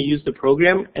that are going to use the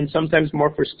program, and sometimes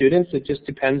more for students. It just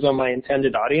depends on my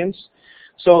intended audience.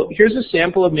 So here's a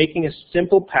sample of making a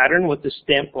simple pattern with the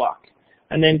stamp block.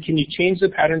 And then can you change the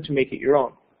pattern to make it your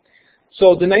own?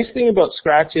 So the nice thing about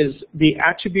Scratch is the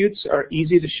attributes are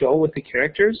easy to show with the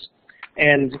characters.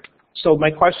 And so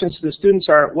my questions to the students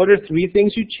are, what are 3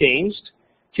 things you changed?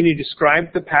 Can you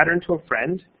describe the pattern to a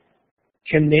friend?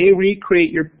 Can they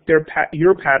recreate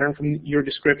your pattern from your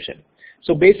description?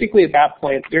 So basically at that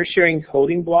point, they're sharing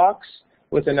coding blocks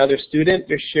with another student.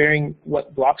 They're sharing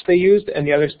what blocks they used, and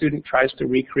the other student tries to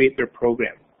recreate their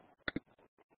program.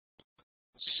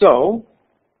 So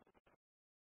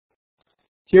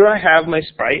here I have my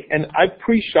sprite, and I've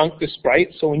pre-shrunk the sprite.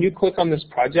 So when you click on this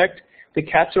project, the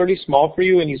cat's already small for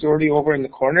you, and he's already over in the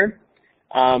corner.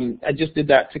 I just did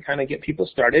that to kind of get people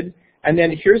started. And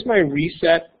then here's my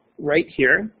reset right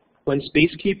here. When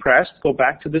space key pressed, go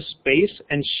back to this space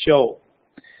and show.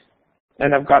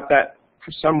 And I've got that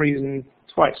for some reason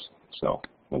twice, so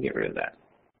we'll get rid of that.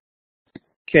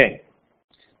 Okay,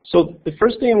 so the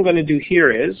first thing I'm going to do here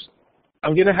is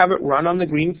I'm going to have it run on the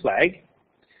green flag.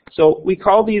 So we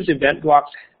call these event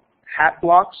blocks hat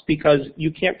blocks because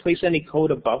you can't place any code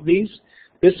above these.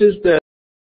 This is the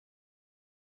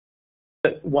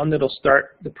one that'll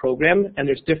start the program, and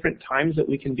there's different times that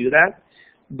we can do that,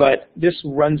 but this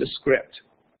runs a script.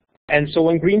 And so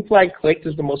when green flag clicked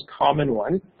is the most common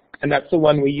one, and that's the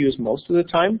one we use most of the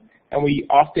time, and we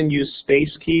often use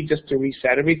space key just to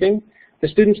reset everything. The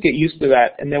students get used to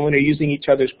that, and then when they're using each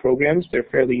other's programs, they're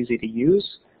fairly easy to use,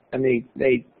 and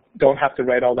they don't have to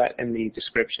write all that in the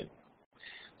description.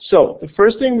 So the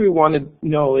first thing we want to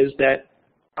know is that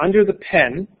under the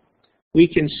pen, we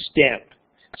can stamp.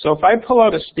 So if I pull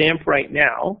out a stamp right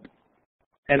now,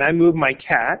 and I move my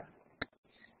cat,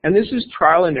 and this is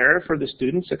trial and error for the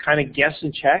students to kind of guess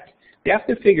and check, they have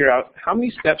to figure out how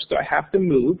many steps do I have to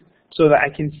move so that I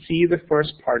can see the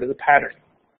first part of the pattern.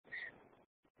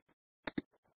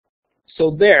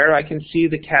 So there I can see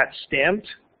the cat stamped,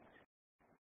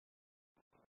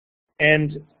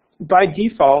 and by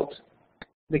default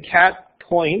the cat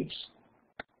points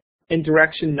in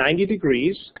direction 90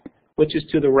 degrees, which is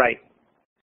to the right.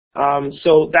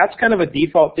 So that's kind of a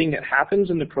default thing that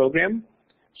happens in the program.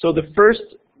 So the first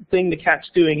thing the cat's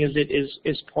doing is it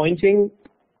is pointing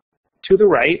to the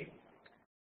right,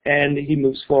 and he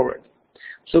moves forward.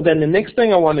 So then the next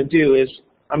thing I want to do is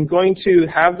I'm going to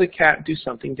have the cat do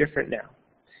something different now.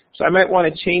 So I might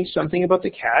want to change something about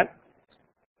the cat,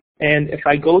 and if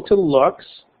I go to looks,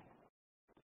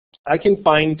 I can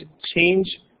find change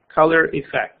color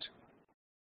effect.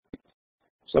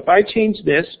 So if I change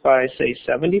this by, say,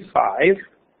 75,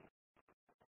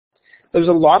 there's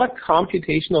a lot of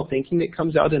computational thinking that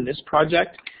comes out in this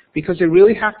project because they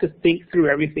really have to think through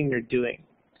everything they're doing.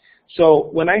 So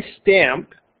when I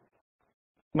stamp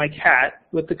my cat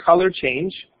with the color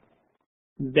change,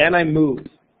 then I move.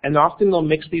 And often they'll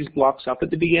mix these blocks up at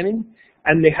the beginning,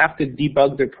 and they have to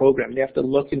debug their program. They have to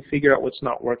look and figure out what's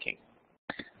not working.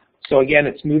 So again,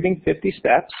 it's moving 50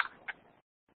 steps.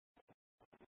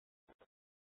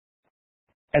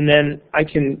 And then I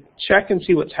can check and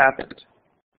see what's happened.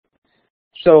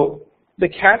 So the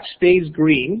cat stays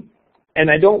green, and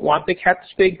I don't want the cat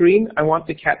to stay green. I want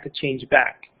the cat to change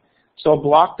back. So a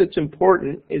block that's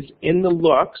important is in the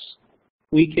looks,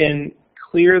 we can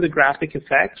clear the graphic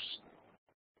effects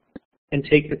and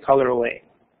take the color away.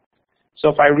 So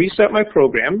if I reset my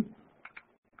program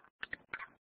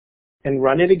and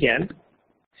run it again,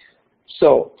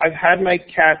 so I've had my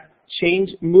cat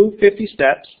move 50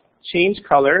 steps, change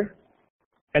color,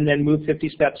 and then move 50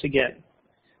 steps again.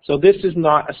 So this is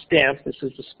not a stamp, this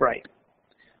is a sprite.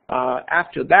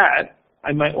 After that,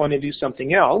 I might want to do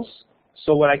something else.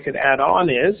 So what I could add on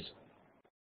is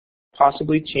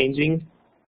possibly changing,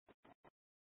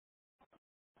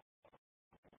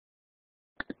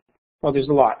 well, there's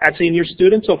a lot. Actually, in your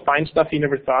students will find stuff you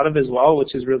never thought of as well,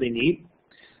 which is really neat.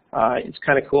 It's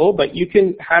kind of cool, but you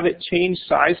can have it change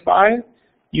size by.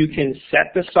 You can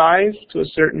set the size to a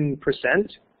certain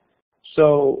percent.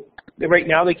 So right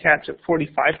now the cat's at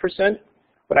 45%,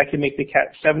 but I can make the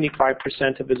cat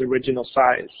 75% of his original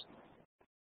size.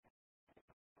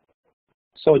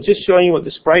 So just showing you what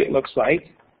the sprite looks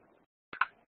like.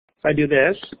 If I do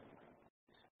this,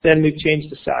 then we've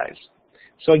changed the size.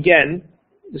 So again,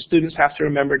 the students have to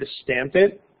remember to stamp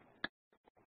it,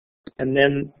 and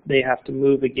then they have to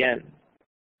move again.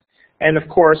 And of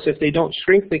course, if they don't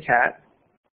shrink the cat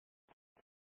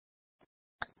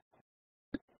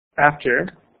after,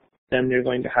 then they're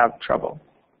going to have trouble.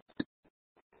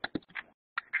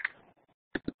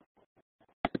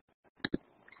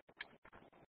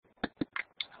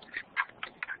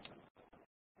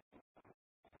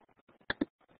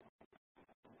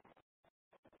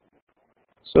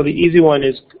 So the easy one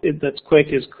that's quick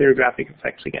is clear graphic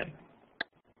effects again.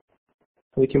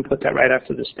 We can put that right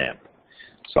after the stamp.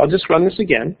 So I'll just run this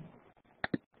again.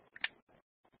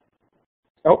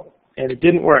 Oh, and it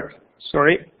didn't work.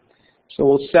 Sorry. So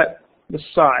we'll set the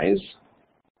size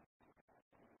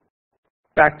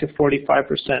back to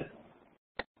 45%.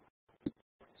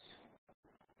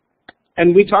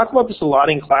 And we talk about this a lot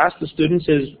in class. The students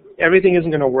is everything isn't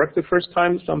going to work the first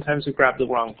time. Sometimes we grab the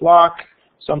wrong block.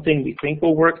 Something we think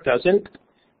will work doesn't,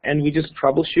 and we just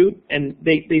troubleshoot. And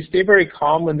they stay very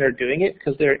calm when they're doing it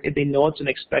because they know it's an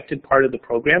expected part of the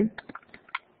program,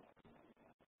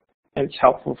 and it's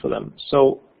helpful for them.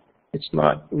 So it's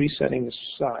not resetting the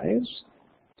size,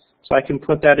 so I can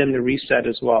put that in the reset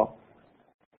as well.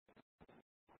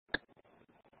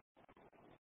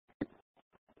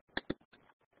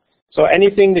 So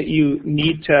anything that you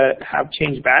need to have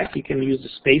change back, you can use the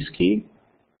space key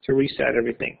to reset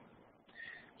everything.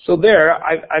 So there,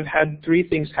 I've had 3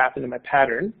 things happen in my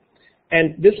pattern.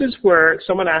 And this is where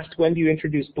someone asked, when do you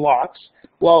introduce blocks?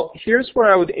 Well, here's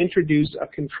where I would introduce a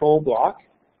control block.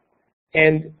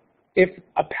 And if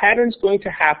a pattern's going to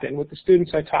happen, with the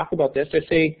students I talk about this, I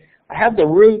say, I have the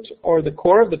root or the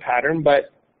core of the pattern,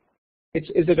 but is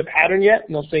it a pattern yet?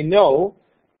 And they'll say no,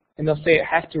 and they'll say it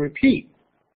has to repeat.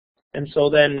 And so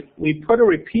then we put a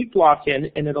repeat block in,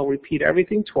 and it'll repeat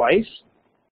everything twice.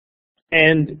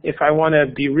 And if I want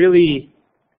to be really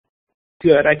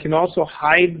good, I can also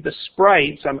hide the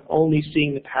sprites. I'm only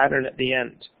seeing the pattern at the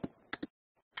end.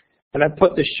 And I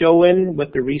put the show in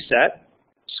with the reset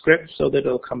script so that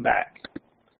it'll come back.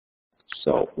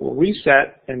 So we'll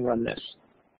reset and run this.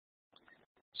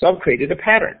 So I've created a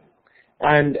pattern.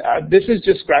 And this is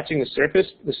just scratching the surface.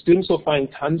 The students will find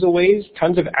tons of ways,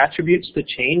 tons of attributes to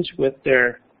change with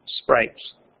their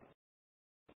sprites.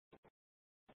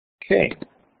 Okay.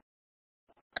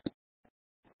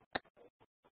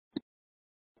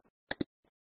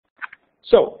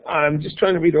 So I'm just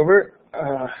trying to read over,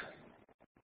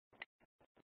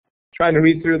 trying to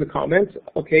read through the comments.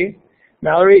 Okay,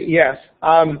 Mallory, yes.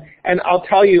 And I'll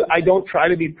tell you, I don't try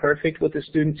to be perfect with the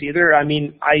students either. I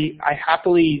mean, I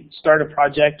happily start a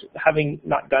project having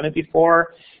not done it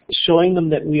before, showing them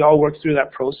that we all work through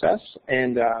that process.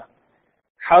 And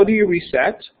how do you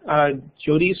reset,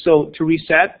 Jody? So to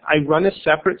reset, I run a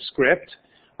separate script.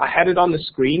 I had it on the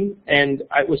screen, and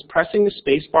I was pressing the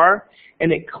space bar,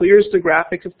 and it clears the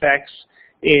graphic effects.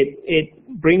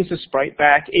 It brings the sprite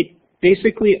back. It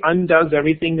basically undoes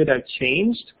everything that I've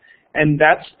changed. And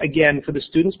that's, again, for the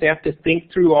students, they have to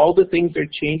think through all the things they're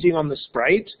changing on the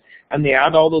sprite, and they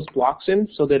add all those blocks in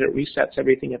so that it resets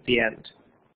everything at the end.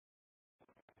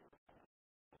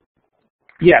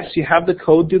 yes, you have the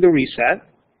code do the reset,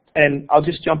 and I'll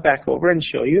just jump back over and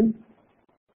show you.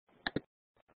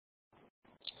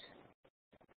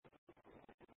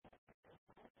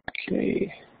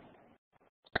 Okay,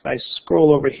 I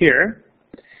scroll over here,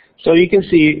 so you can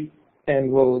see,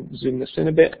 and we'll zoom this in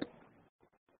a bit.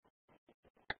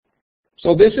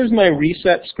 So this is my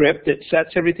reset script that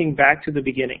sets everything back to the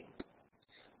beginning.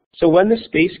 So when the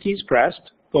space key is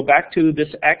pressed, go back to this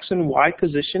X and Y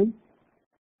position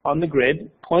on the grid,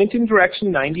 point in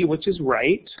direction 90, which is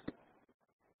right,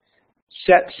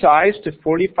 set size to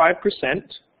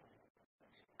 45%,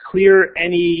 clear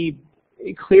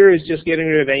is just getting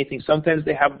rid of anything. Sometimes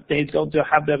they don't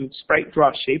have them sprite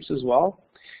draw shapes as well.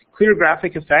 Clear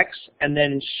graphic effects, and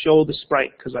then show the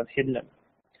sprite because I've hidden them.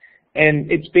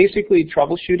 And it's basically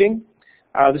troubleshooting.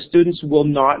 The students will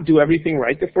not do everything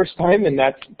right the first time, and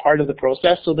that's part of the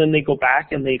process. So then they go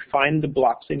back and they find the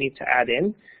blocks they need to add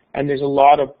in, and there's a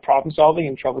lot of problem solving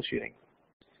and troubleshooting.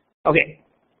 Okay,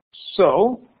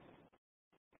 so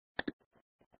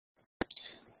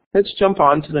let's jump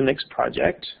on to the next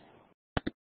project.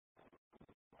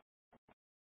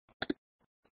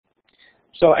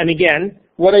 So, and again,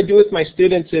 what I do with my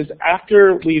students is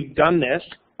after we've done this,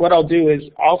 what I'll do is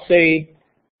I'll say,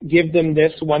 give them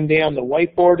this one day on the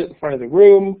whiteboard at the front of the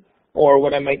room, or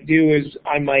what I might do is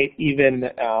I might even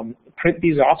print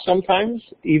these off sometimes,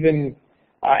 even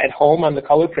at home on the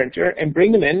color printer, and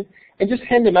bring them in and just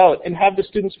hand them out and have the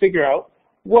students figure out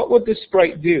what would this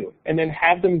sprite do, and then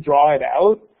have them draw it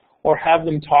out or have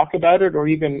them talk about it or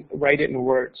even write it in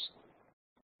words.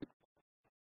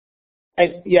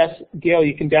 And yes, Gail,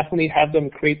 you can definitely have them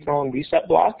create their own reset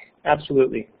block.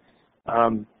 Absolutely.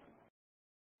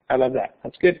 I love that.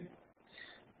 That's good.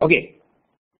 Okay,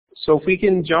 so if we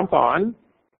can jump on.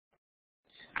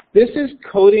 This is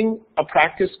coding a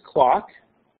practice clock.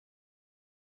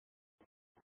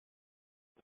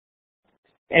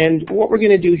 And what we're going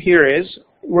to do here is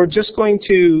we're just going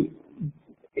to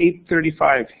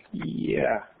 8:35.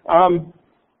 Yeah.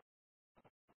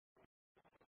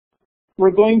 We're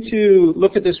going to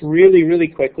look at this really, really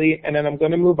quickly, and then I'm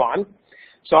going to move on.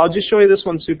 So I'll just show you this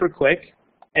one super quick,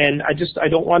 and I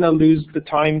don't want to lose the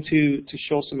time to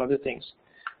show some other things.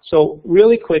 So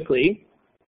really quickly,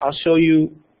 I'll show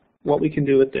you what we can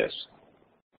do with this.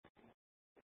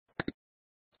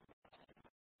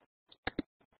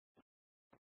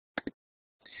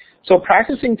 So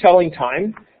practicing telling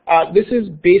time, this is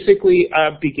basically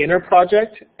a beginner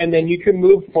project, and then you can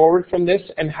move forward from this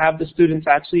and have the students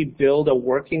actually build a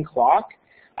working clock.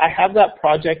 I have that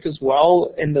project as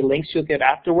well in the links you'll get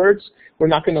afterwards. We're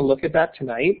not going to look at that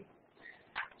tonight.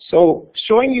 So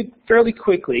showing you fairly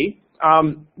quickly,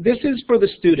 this is for the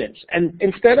students. And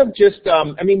instead of just,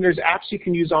 I mean, there's apps you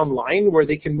can use online where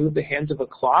they can move the hands of a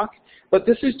clock, but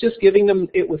this is just giving them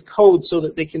it with code so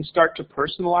that they can start to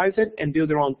personalize it and do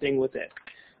their own thing with it.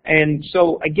 And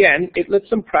so again, it lets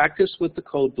them practice with the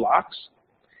code blocks,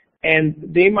 and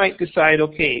they might decide,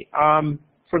 okay,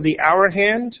 for the hour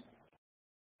hand,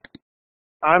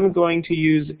 I'm going to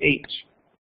use H.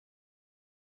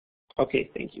 Okay,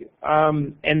 thank you.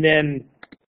 And then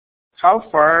how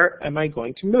far am I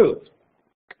going to move?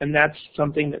 And that's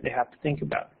something that they have to think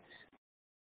about.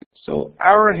 So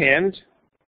hour hand,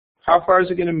 how far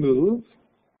is it going to move?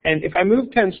 And if I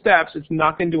move 10 steps, it's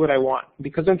not going to do what I want.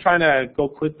 Because I'm trying to go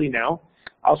quickly now,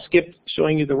 I'll skip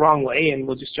showing you the wrong way, and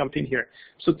we'll just jump in here.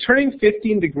 So turning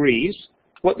 15 degrees,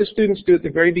 what the students do at the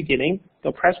very beginning,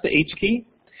 they'll press the H key,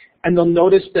 and they'll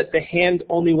notice that the hand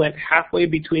only went halfway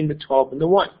between the 12 and the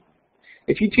 1.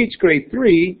 If you teach grade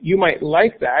 3, you might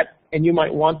like that, and you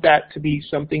might want that to be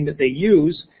something that they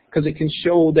use, because it can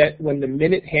show that when the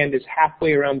minute hand is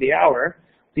halfway around the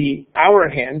hour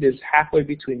hand is halfway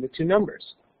between the two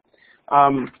numbers.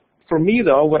 For me,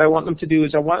 though, what I want them to do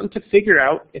is I want them to figure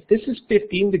out, if this is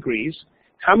 15 degrees,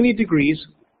 how many degrees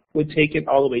would take it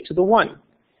all the way to the 1?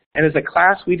 And as a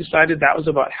class, we decided that was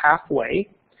about halfway.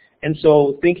 And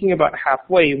so thinking about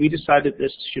halfway, we decided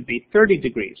this should be 30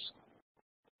 degrees.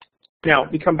 Now,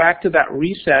 we come back to that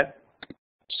reset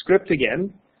script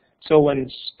again. So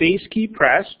when space key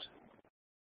pressed,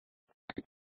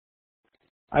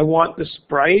 I want the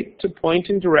sprite to point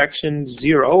in direction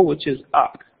 0, which is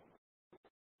up.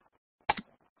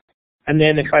 And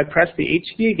then if I press the H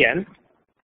key again,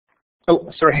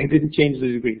 oh, sorry, I didn't change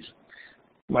the degrees.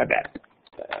 My bad.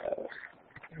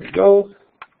 There we go.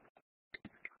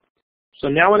 So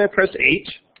now when I press H,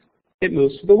 it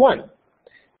moves to the 1.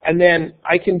 And then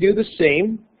I can do the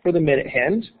same for the minute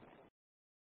hand.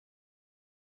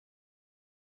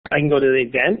 I can go to the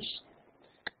events.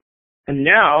 And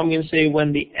now I'm going to say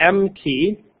when the M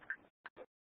key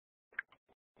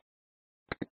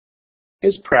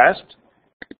is pressed,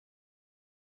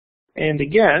 and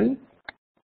again,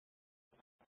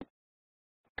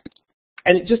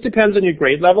 and it just depends on your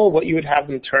grade level what you would have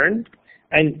them turn.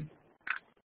 And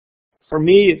for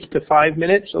me, it's to 5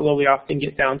 minutes, although we often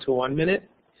get down to 1 minute.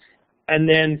 And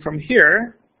then from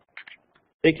here,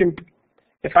 they can,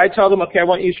 if I tell them, okay, I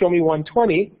want you to show me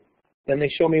 120, then they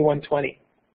show me 120.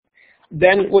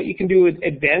 Then what you can do with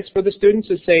advanced for the students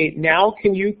is say, now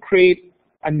can you create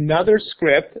another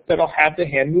script that'll have the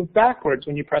hand move backwards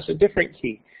when you press a different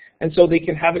key? And so they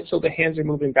can have it so the hands are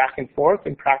moving back and forth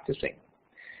and practicing.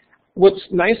 What's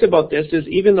nice about this is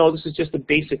even though this is just a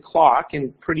basic clock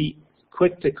and pretty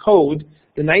quick to code,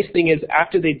 the nice thing is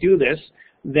after they do this,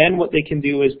 then what they can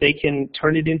do is they can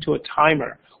turn it into a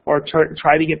timer or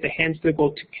try to get the hands to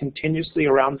go continuously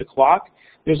around the clock.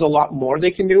 There's a lot more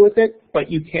they can do with it,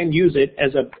 but you can use it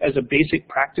as a basic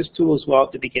practice tool as well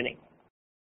at the beginning.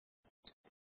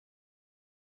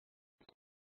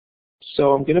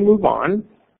 So I'm going to move on.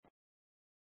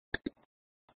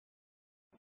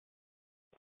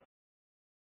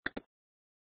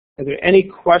 Are there any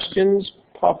questions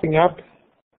popping up?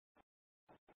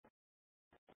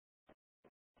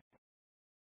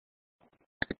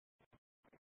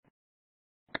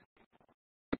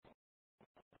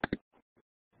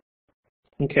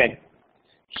 Okay,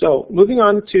 so moving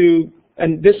on to,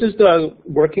 and this is the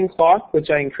working clock, which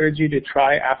I encourage you to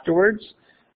try afterwards.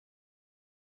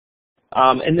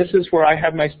 And this is where I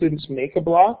have my students make a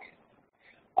block.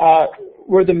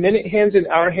 Were the minute hands and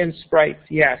hour hand sprites?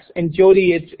 Yes. And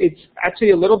Jody, it's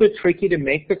actually a little bit tricky to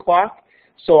make the clock.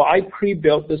 So I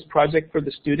pre-built this project for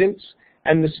the students,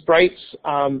 and the sprites,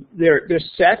 they're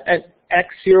set at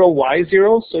X0,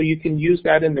 Y0, so you can use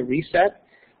that in the reset.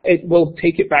 It will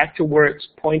take it back to where it's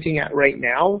pointing at right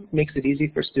now, makes it easy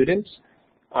for students.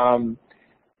 And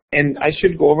I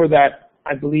should go over that,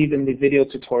 I believe, in the video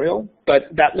tutorial, but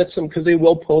that lets them, because they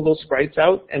will pull those sprites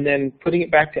out, and then putting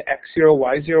it back to X0,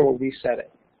 Y0 will reset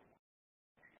it.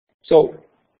 So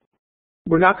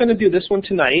we're not going to do this one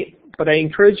tonight, but I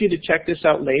encourage you to check this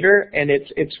out later, and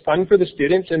it's fun for the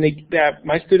students. And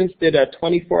my students did a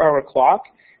 24-hour clock,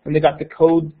 and they got the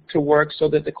code to work so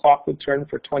that the clock would turn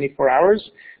for 24 hours.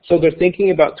 So they're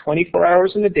thinking about 24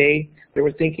 hours in a day. They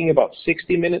were thinking about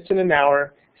 60 minutes in an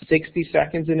hour, 60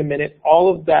 seconds in a minute.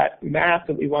 All of that math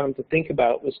that we want them to think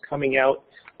about was coming out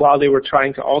while they were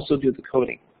trying to also do the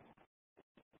coding.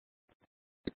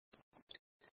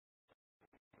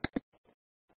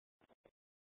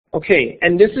 Okay,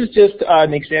 and this is just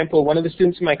an example. One of the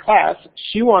students in my class,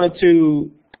 she wanted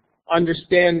to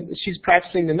understand, she's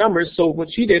practicing the numbers, so what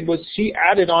she did was she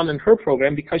added on in her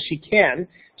program, because she can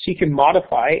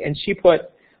modify, and she put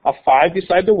a 5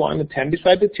 beside the 1, a 10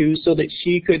 beside the 2, so that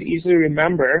she could easily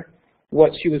remember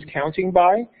what she was counting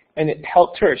by, and it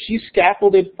helped her. She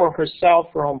scaffolded for herself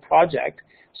her own project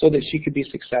so that she could be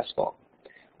successful.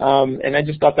 And I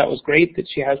just thought that was great that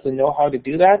she has the know-how to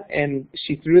do that, and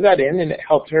she threw that in, and it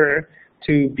helped her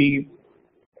to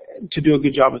do a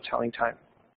good job of telling time.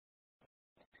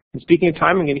 And speaking of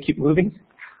time, I'm going to keep moving.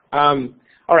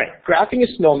 All right, graphing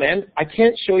a snowman. I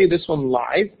can't show you this one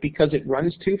live because it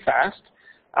runs too fast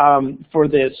for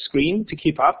the screen to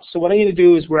keep up. So what I'm going to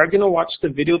do is we're going to watch the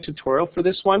video tutorial for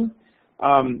this one,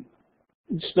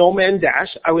 Snowman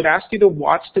Dash. I would ask you to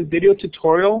watch the video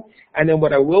tutorial, and then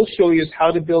what I will show you is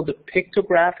how to build a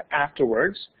pictograph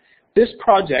afterwards. This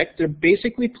project, they're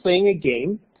basically playing a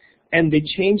game, and they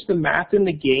change the math in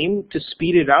the game to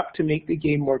speed it up to make the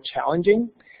game more challenging.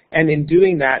 And in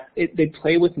doing that, they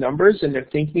play with numbers, and they're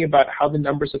thinking about how the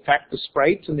numbers affect the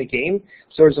sprites in the game.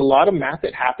 So there's a lot of math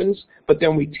that happens, but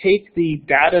then we take the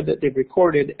data that they've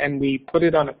recorded and we put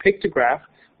it on a pictograph,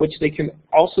 which they can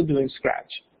also do in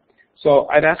Scratch. So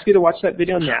I'd ask you to watch that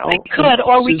video now. I could,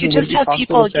 or we could just have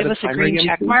people give us a green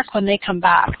check mark when they come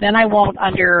back. Then I won't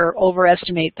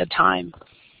overestimate the time.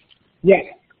 Yeah.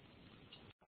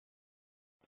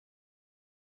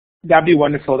 That'd be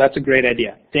wonderful. That's a great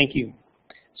idea. Thank you.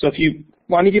 So if you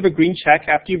want to give a green check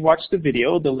after you've watched the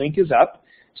video, the link is up,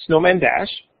 Snowman Dash.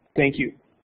 Thank you.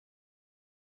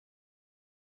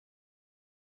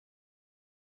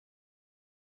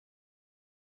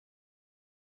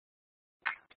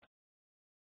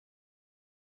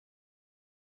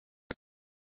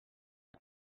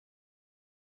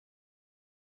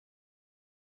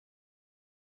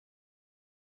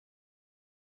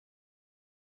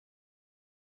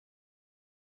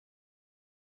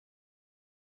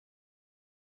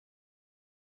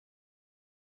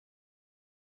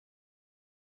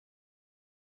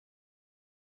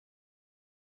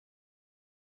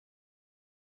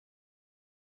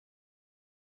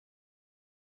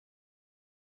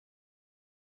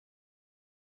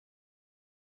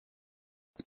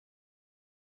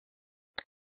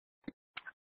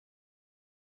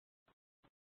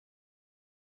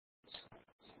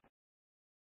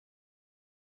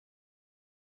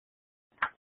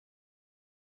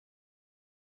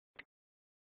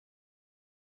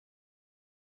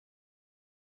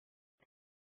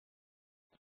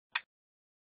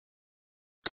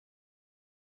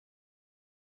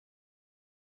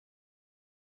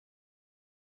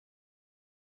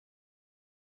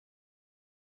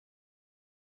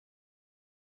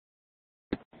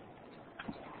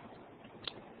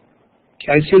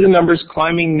 Okay, I see the numbers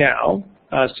climbing now.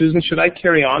 Susan, should I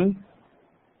carry on?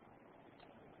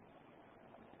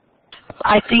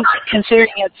 I think considering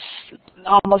it's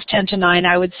almost 10 to 9,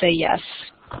 I would say yes.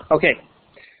 Okay.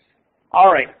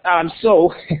 All right.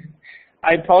 So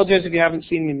I apologize if you haven't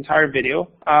seen the entire video.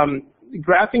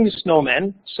 Graphing the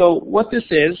snowmen. So what this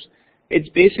is, it's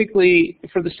basically,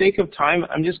 for the sake of time,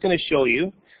 I'm just going to show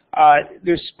you.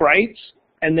 There's sprites,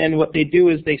 and then what they do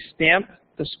is they stamp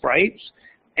the sprites,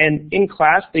 and in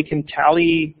class they can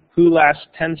tally who lasts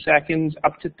 10 seconds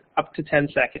up to 10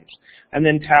 seconds, and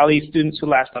then tally students who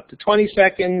last up to 20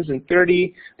 seconds and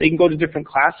 30. They can go to different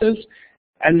classes,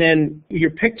 and then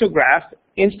your pictograph,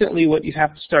 instantly what you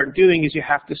have to start doing is you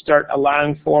have to start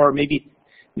allowing for maybe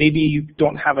you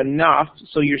don't have enough,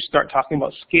 so you start talking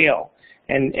about scale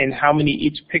and how many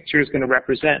each picture is going to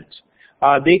represent.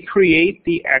 They create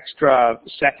the extra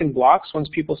second blocks once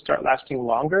people start lasting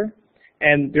longer,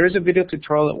 and there is a video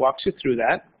tutorial that walks you through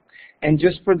that. And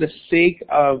just for the sake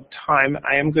of time,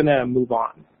 I am going to move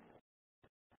on.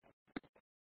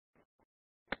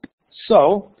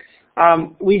 So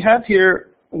we have here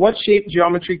what shape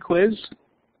geometry quiz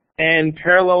and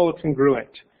parallel congruent.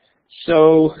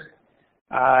 So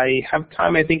I have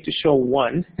time, I think, to show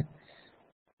one.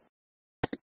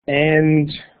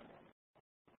 And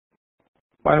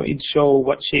why don't we show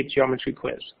what shape geometry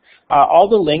quiz? All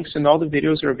the links and all the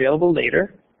videos are available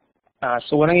later.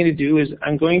 So what I'm going to do is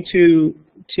I'm going to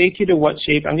take you to what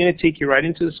shape. I'm going to take you right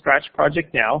into the Scratch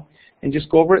project now and just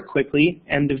go over it quickly,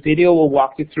 and the video will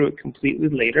walk you through it completely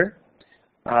later.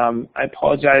 I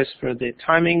apologize for the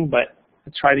timing, but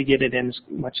I'll try to get it in as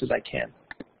much as I can.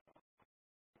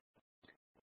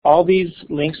 All these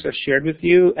links are shared with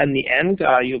you, and in the end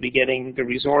you'll be getting the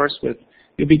resource with,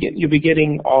 you'll be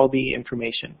getting all the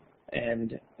information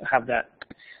and have that.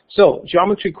 So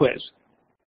geometry quiz.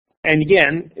 And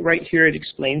again, right here it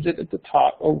explains it at the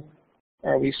top. Oh,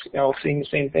 are we all seeing the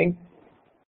same thing?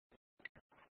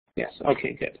 Yes,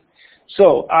 okay, good.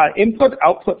 So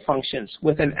input-output functions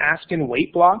with an ask and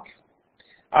wait block.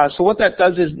 So what that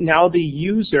does is now the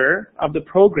user of the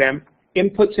program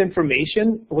inputs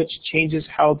information which changes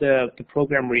how the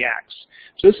program reacts.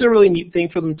 So this is a really neat thing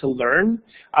for them to learn.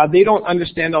 They don't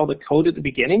understand all the code at the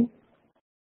beginning,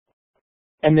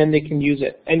 and then they can use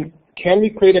it. And can we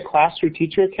create a class or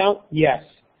teacher account? Yes.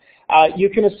 You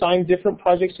can assign different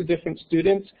projects to different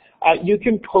students. You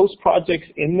can post projects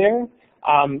in there.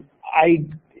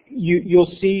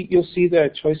 You'll see the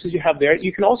choices you have there.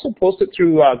 You can also post it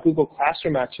through Google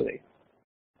Classroom, actually.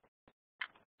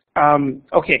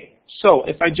 Okay, so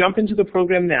if I jump into the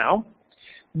program now,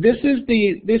 this is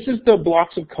the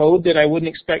blocks of code that I wouldn't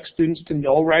expect students to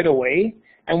know right away.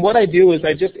 And what I do is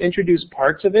I just introduce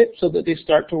parts of it so that they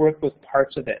start to work with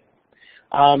parts of it.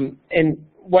 And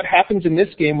what happens in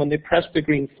this game when they press the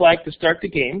green flag to start the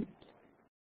game,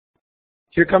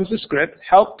 here comes the script.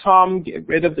 Help Tom get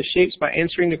rid of the shapes by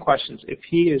answering the questions. If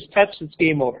he is touched, it's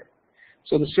game over.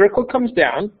 So the circle comes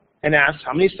down and asks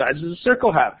how many sides does a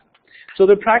circle have. So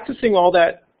they're practicing all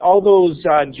those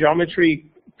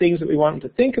geometry things that we want them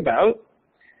to think about.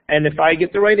 And if I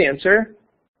get the right answer,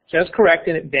 it says correct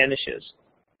and it vanishes.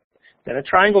 Then a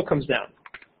triangle comes down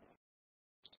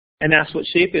and asks what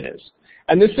shape it is.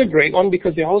 And this is a great one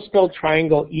because they all spell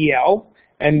triangle EL,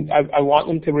 and I want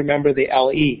them to remember the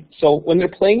LE. So when they're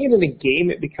playing it in a game,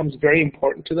 it becomes very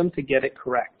important to them to get it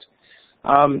correct.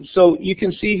 So you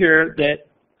can see here that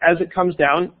as it comes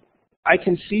down, I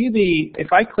can see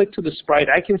if I click to the sprite,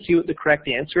 I can see what the correct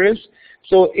answer is.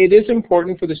 So it is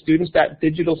important for the students, that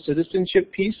digital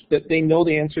citizenship piece, that they know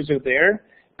the answers are there,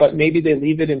 but maybe they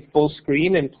leave it in full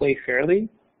screen and play fairly.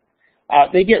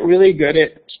 They get really good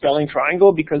at spelling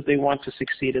triangle because they want to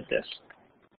succeed at this.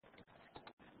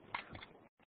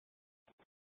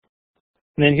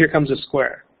 And then here comes a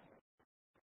square.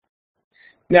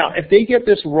 Now, if they get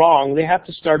this wrong, they have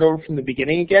to start over from the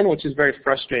beginning again, which is very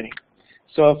frustrating.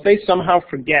 So if they somehow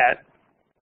forget,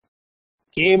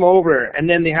 game over, and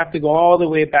then they have to go all the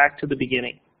way back to the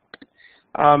beginning.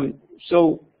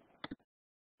 So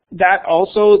that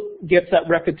also gets that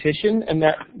repetition and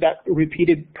that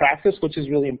repeated practice, which is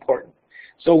really important.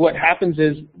 So what happens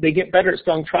is they get better at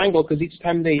spelling triangle because each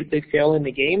time they fail in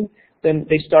the game, then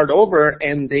they start over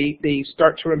and they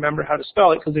start to remember how to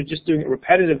spell it because they're just doing it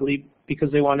repetitively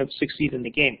because they want to succeed in the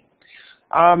game.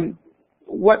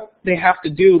 What they have to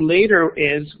do later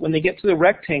is when they get to the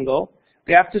rectangle,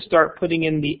 they have to start putting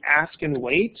in the ask and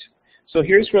wait. So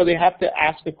here's where they have to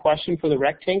ask a question for the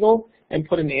rectangle and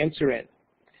put an answer in.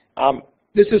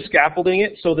 This is scaffolding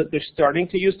it so that they're starting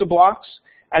to use the blocks.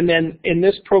 And then in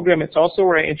this program, it's also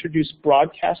where I introduce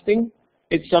broadcasting.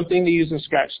 It's something to use in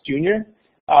Scratch Junior.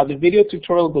 The video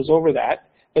tutorial goes over that,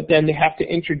 but then they have to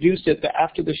introduce it that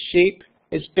after the shape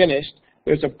is finished,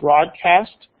 there's a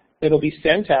broadcast that'll be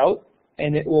sent out,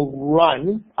 and it will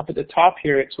run up at the top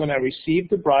here. It's when I receive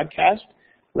the broadcast,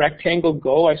 rectangle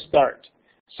go, I start.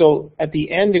 So at the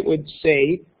end it would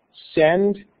say,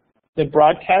 send the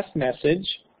broadcast message,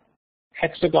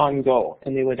 hexagon go,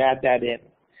 and they would add that in.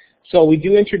 So we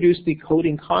do introduce the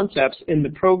coding concepts in the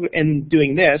program, and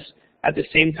doing this at the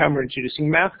same time we're introducing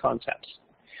math concepts.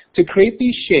 To create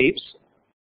these shapes,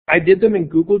 I did them in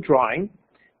Google Drawing.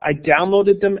 I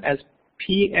downloaded them as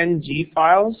PNG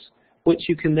files, which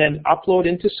you can then upload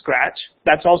into Scratch.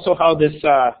 That's also how this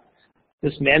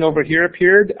this man over here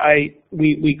appeared.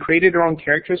 We created our own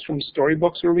characters from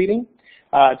storybooks we're reading,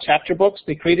 chapter books.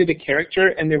 They created a character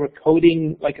and they were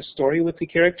coding like a story with the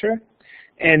character.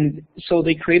 And so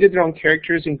they created their own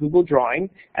characters in Google Drawing,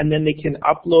 and then they can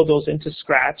upload those into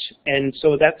Scratch. And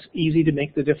so that's easy to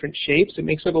make the different shapes. It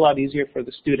makes it a lot easier for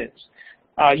the students.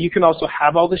 You can also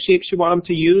have all the shapes you want them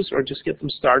to use, or just get them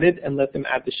started and let them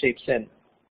add the shapes in.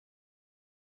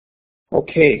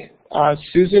 Okay,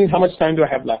 Susan, how much time do I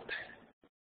have left?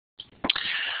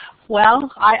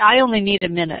 Well, I only need a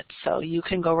minute, so you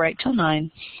can go right till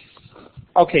 9.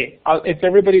 Okay, if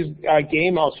everybody's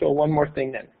game, I'll show one more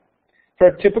thing then. For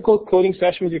a typical coding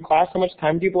session with your class, how much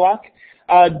time do you block?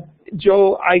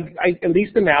 Joe, I at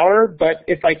least an hour, but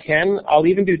if I can, I'll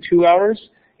even do 2 hours.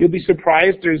 You'll be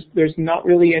surprised. There's not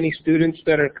really any students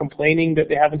that are complaining that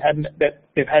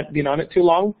they've been on it too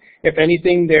long. If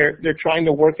anything, they're trying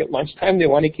to work at lunchtime. They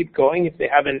want to keep going. If they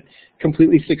haven't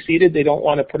completely succeeded, they don't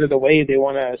want to put it away. They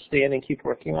want to stay in and keep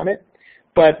working on it.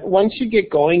 But once you get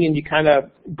going and you kind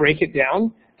of break it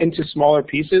down into smaller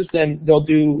pieces, then they'll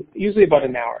do usually about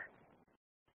an hour.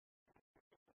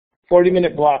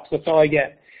 40-minute blocks, that's all I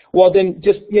get. Well, then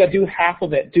just, do half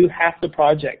of it. Do half the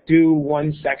project. Do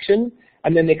one section,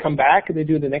 and then they come back and they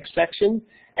do the next section.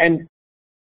 And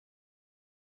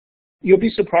you'll be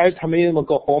surprised how many of them will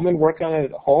go home and work on it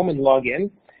at home and log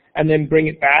in, and then bring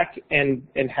it back and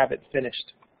have it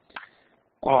finished.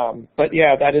 But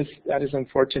yeah, that is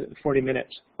unfortunate, 40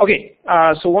 minutes. Okay,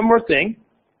 so one more thing.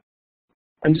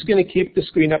 I'm just going to keep the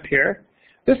screen up here.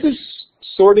 This is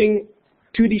sorting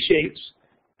 2D shapes.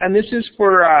 And this is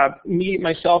for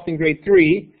myself in grade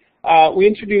 3. We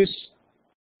introduce,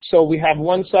 so we have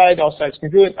one side, all sides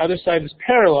congruent, other side is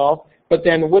parallel, but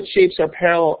then what shapes are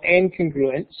parallel and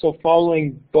congruent, so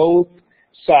following both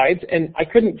sides. And I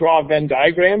couldn't draw a Venn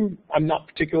diagram. I'm not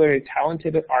particularly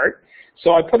talented at art.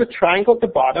 So I put a triangle at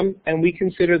the bottom, and we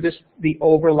consider this the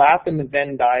overlap in the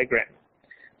Venn diagram.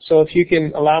 So if you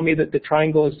can allow me that the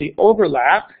triangle is the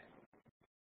overlap.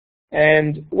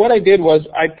 And what I did was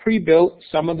I pre-built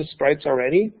some of the sprites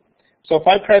already. So if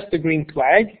I press the green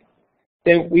flag,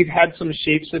 then we've had some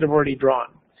shapes that have already drawn.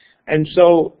 And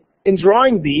so in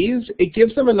drawing these, it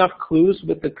gives them enough clues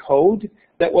with the code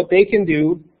that what they can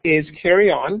do is carry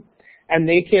on, and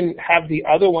they can have the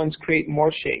other ones create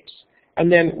more shapes. And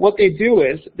then what they do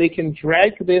is they can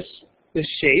drag this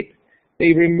shape,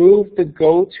 they remove the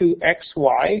go to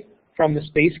XY from the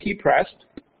space key pressed.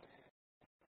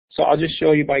 So I'll just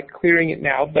show you by clearing it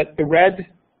now, but the red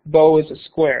bow is a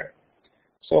square.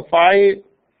 So if I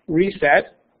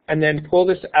reset and then pull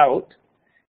this out,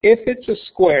 if it's a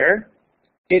square,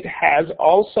 it has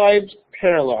all sides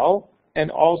parallel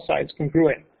and all sides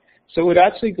congruent. So it would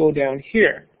actually go down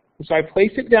here. So I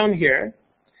place it down here,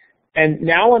 and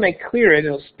now when I clear it,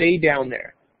 it'll stay down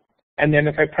there. And then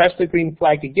if I press the green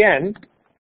flag again,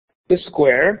 the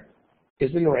square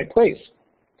is in the right place.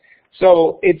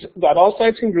 So it's got all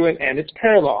sides congruent and it's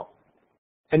parallel.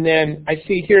 And then I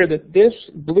see here that this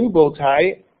blue bow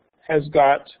tie has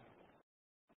got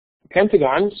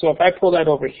pentagon. So if I pull that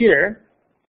over here,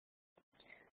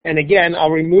 and again,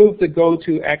 I'll remove the go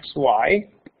to XY,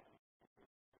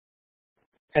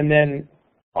 and then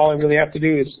all I really have to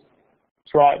do is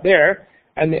draw it there,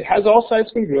 and it has all sides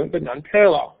congruent but none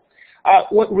parallel.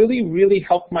 What really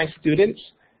helped my students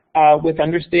with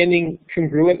understanding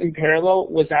congruent and parallel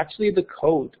was actually the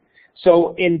code.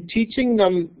 So in teaching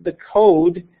them the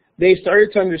code, they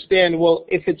started to understand, well,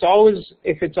 if it's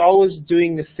always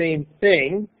doing the same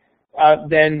thing,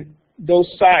 then those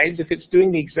sides, if it's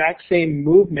doing the exact same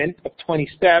movement of 20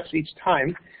 steps each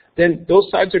time, then those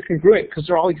sides are congruent because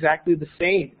they're all exactly the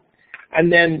same.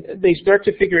 And then they start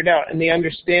to figure it out, and they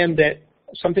understand that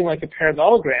something like a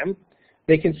parallelogram,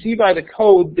 they can see by the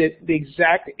code that the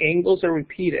exact angles are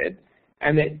repeated,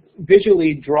 and it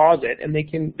visually draws it, and they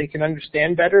can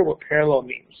understand better what parallel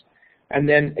means. And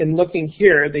then in looking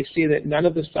here, they see that none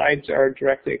of the sides are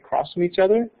directly across from each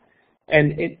other,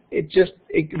 and it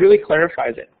really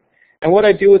clarifies it. And what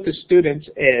I do with the students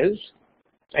is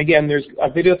Again, there's a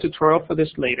video tutorial for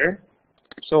this later,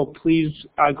 so please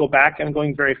go back. I'm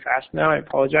going very fast now, I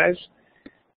apologize.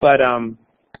 But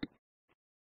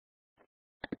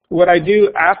what I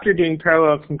do after doing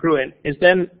parallel congruent is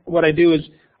then what I do is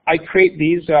I create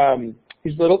these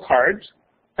little cards,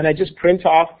 and I just print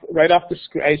off right off the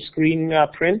screen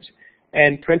print,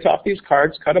 and print off these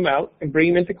cards, cut them out, and bring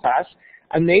them into class,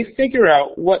 and they figure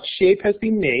out what shape has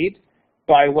been made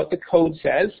by what the code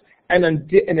says, and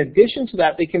in addition to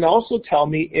that, they can also tell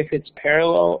me if it's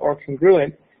parallel or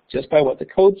congruent just by what the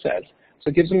code says. So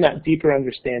it gives them that deeper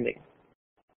understanding.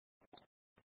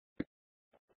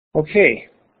 Okay,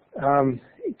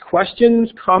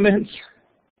 questions, comments,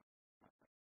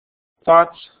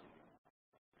 thoughts?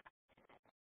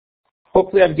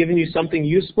 Hopefully I've given you something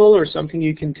useful or something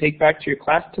you can take back to your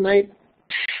class tonight.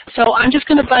 So I'm just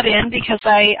going to butt in because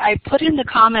I put in the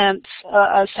comments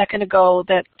a second ago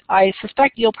that I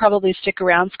suspect you'll probably stick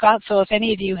around, Scott. So if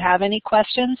any of you have any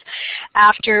questions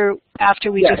after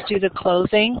we just do the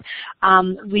closing,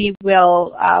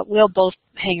 we'll both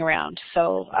hang around.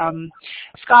 So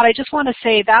Scott, I just want to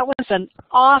say that was an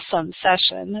awesome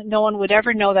session. No one would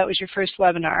ever know that was your first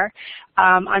webinar.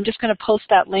 I'm just going to post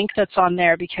that link that's on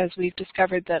there because we've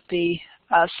discovered that the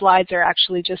slides are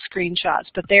actually just screenshots.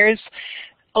 But there's,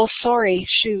 oh sorry,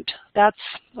 shoot, that's,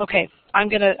 okay. I'm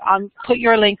going to put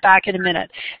your link back in a minute.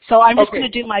 So I'm just going to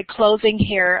do my closing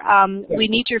here. We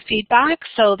need your feedback,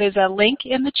 so there's a link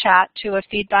in the chat to a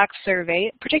feedback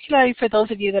survey, particularly for those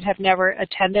of you that have never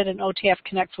attended an OTF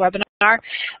Connects webinar.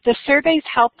 The surveys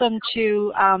help them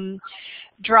to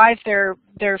drive their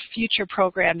future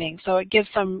programming. So it gives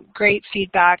them great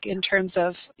feedback in terms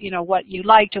of, you know, what you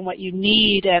liked and what you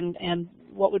need and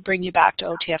what would bring you back to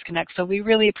OTF Connect. So we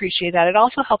really appreciate that. It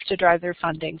also helps to drive their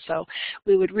funding, so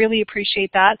we would really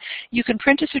appreciate that. You can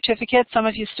print a certificate. Some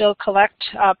of you still collect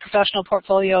professional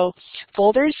portfolio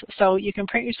folders, so you can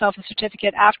print yourself a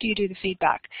certificate after you do the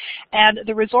feedback. And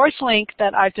the resource link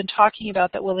that I've been talking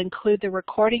about that will include the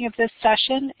recording of this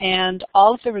session and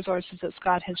all of the resources that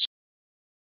Scott has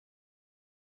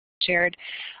shared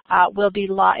will be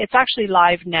live. It's actually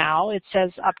live now. It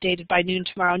says updated by noon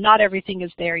tomorrow. Not everything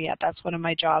is there yet. That's one of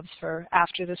my jobs for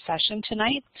after the session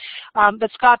tonight.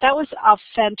 But Scott, that was a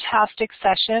fantastic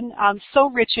session, so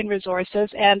rich in resources,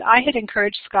 and I had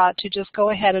encouraged Scott to just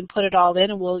go ahead and put it all in,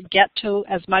 and we'll get to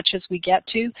as much as we get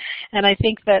to. And I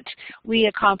think that we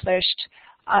accomplished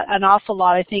an awful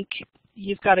lot. I think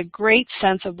you've got a great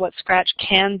sense of what Scratch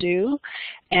can do,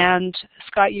 and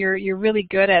Scott, you're really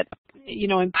good at, you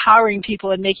know, empowering people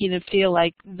and making them feel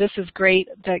like this is great.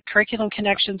 The curriculum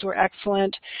connections were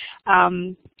excellent.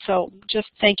 So just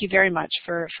thank you very much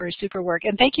for super work.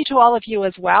 And thank you to all of you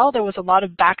as well. There was a lot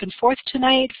of back and forth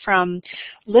tonight from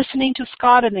listening to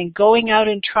Scott and then going out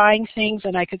and trying things,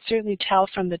 and I could certainly tell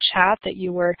from the chat that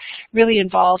you were really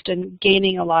involved and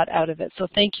gaining a lot out of it. So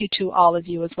thank you to all of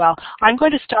you as well. I'm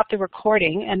going to stop the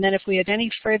recording, and then if we have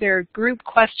any further group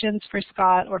questions for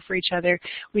Scott or for each other,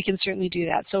 we can certainly do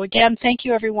that. So again, thank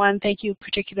you everyone. Thank you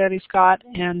particularly Scott,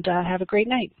 and have a great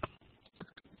night.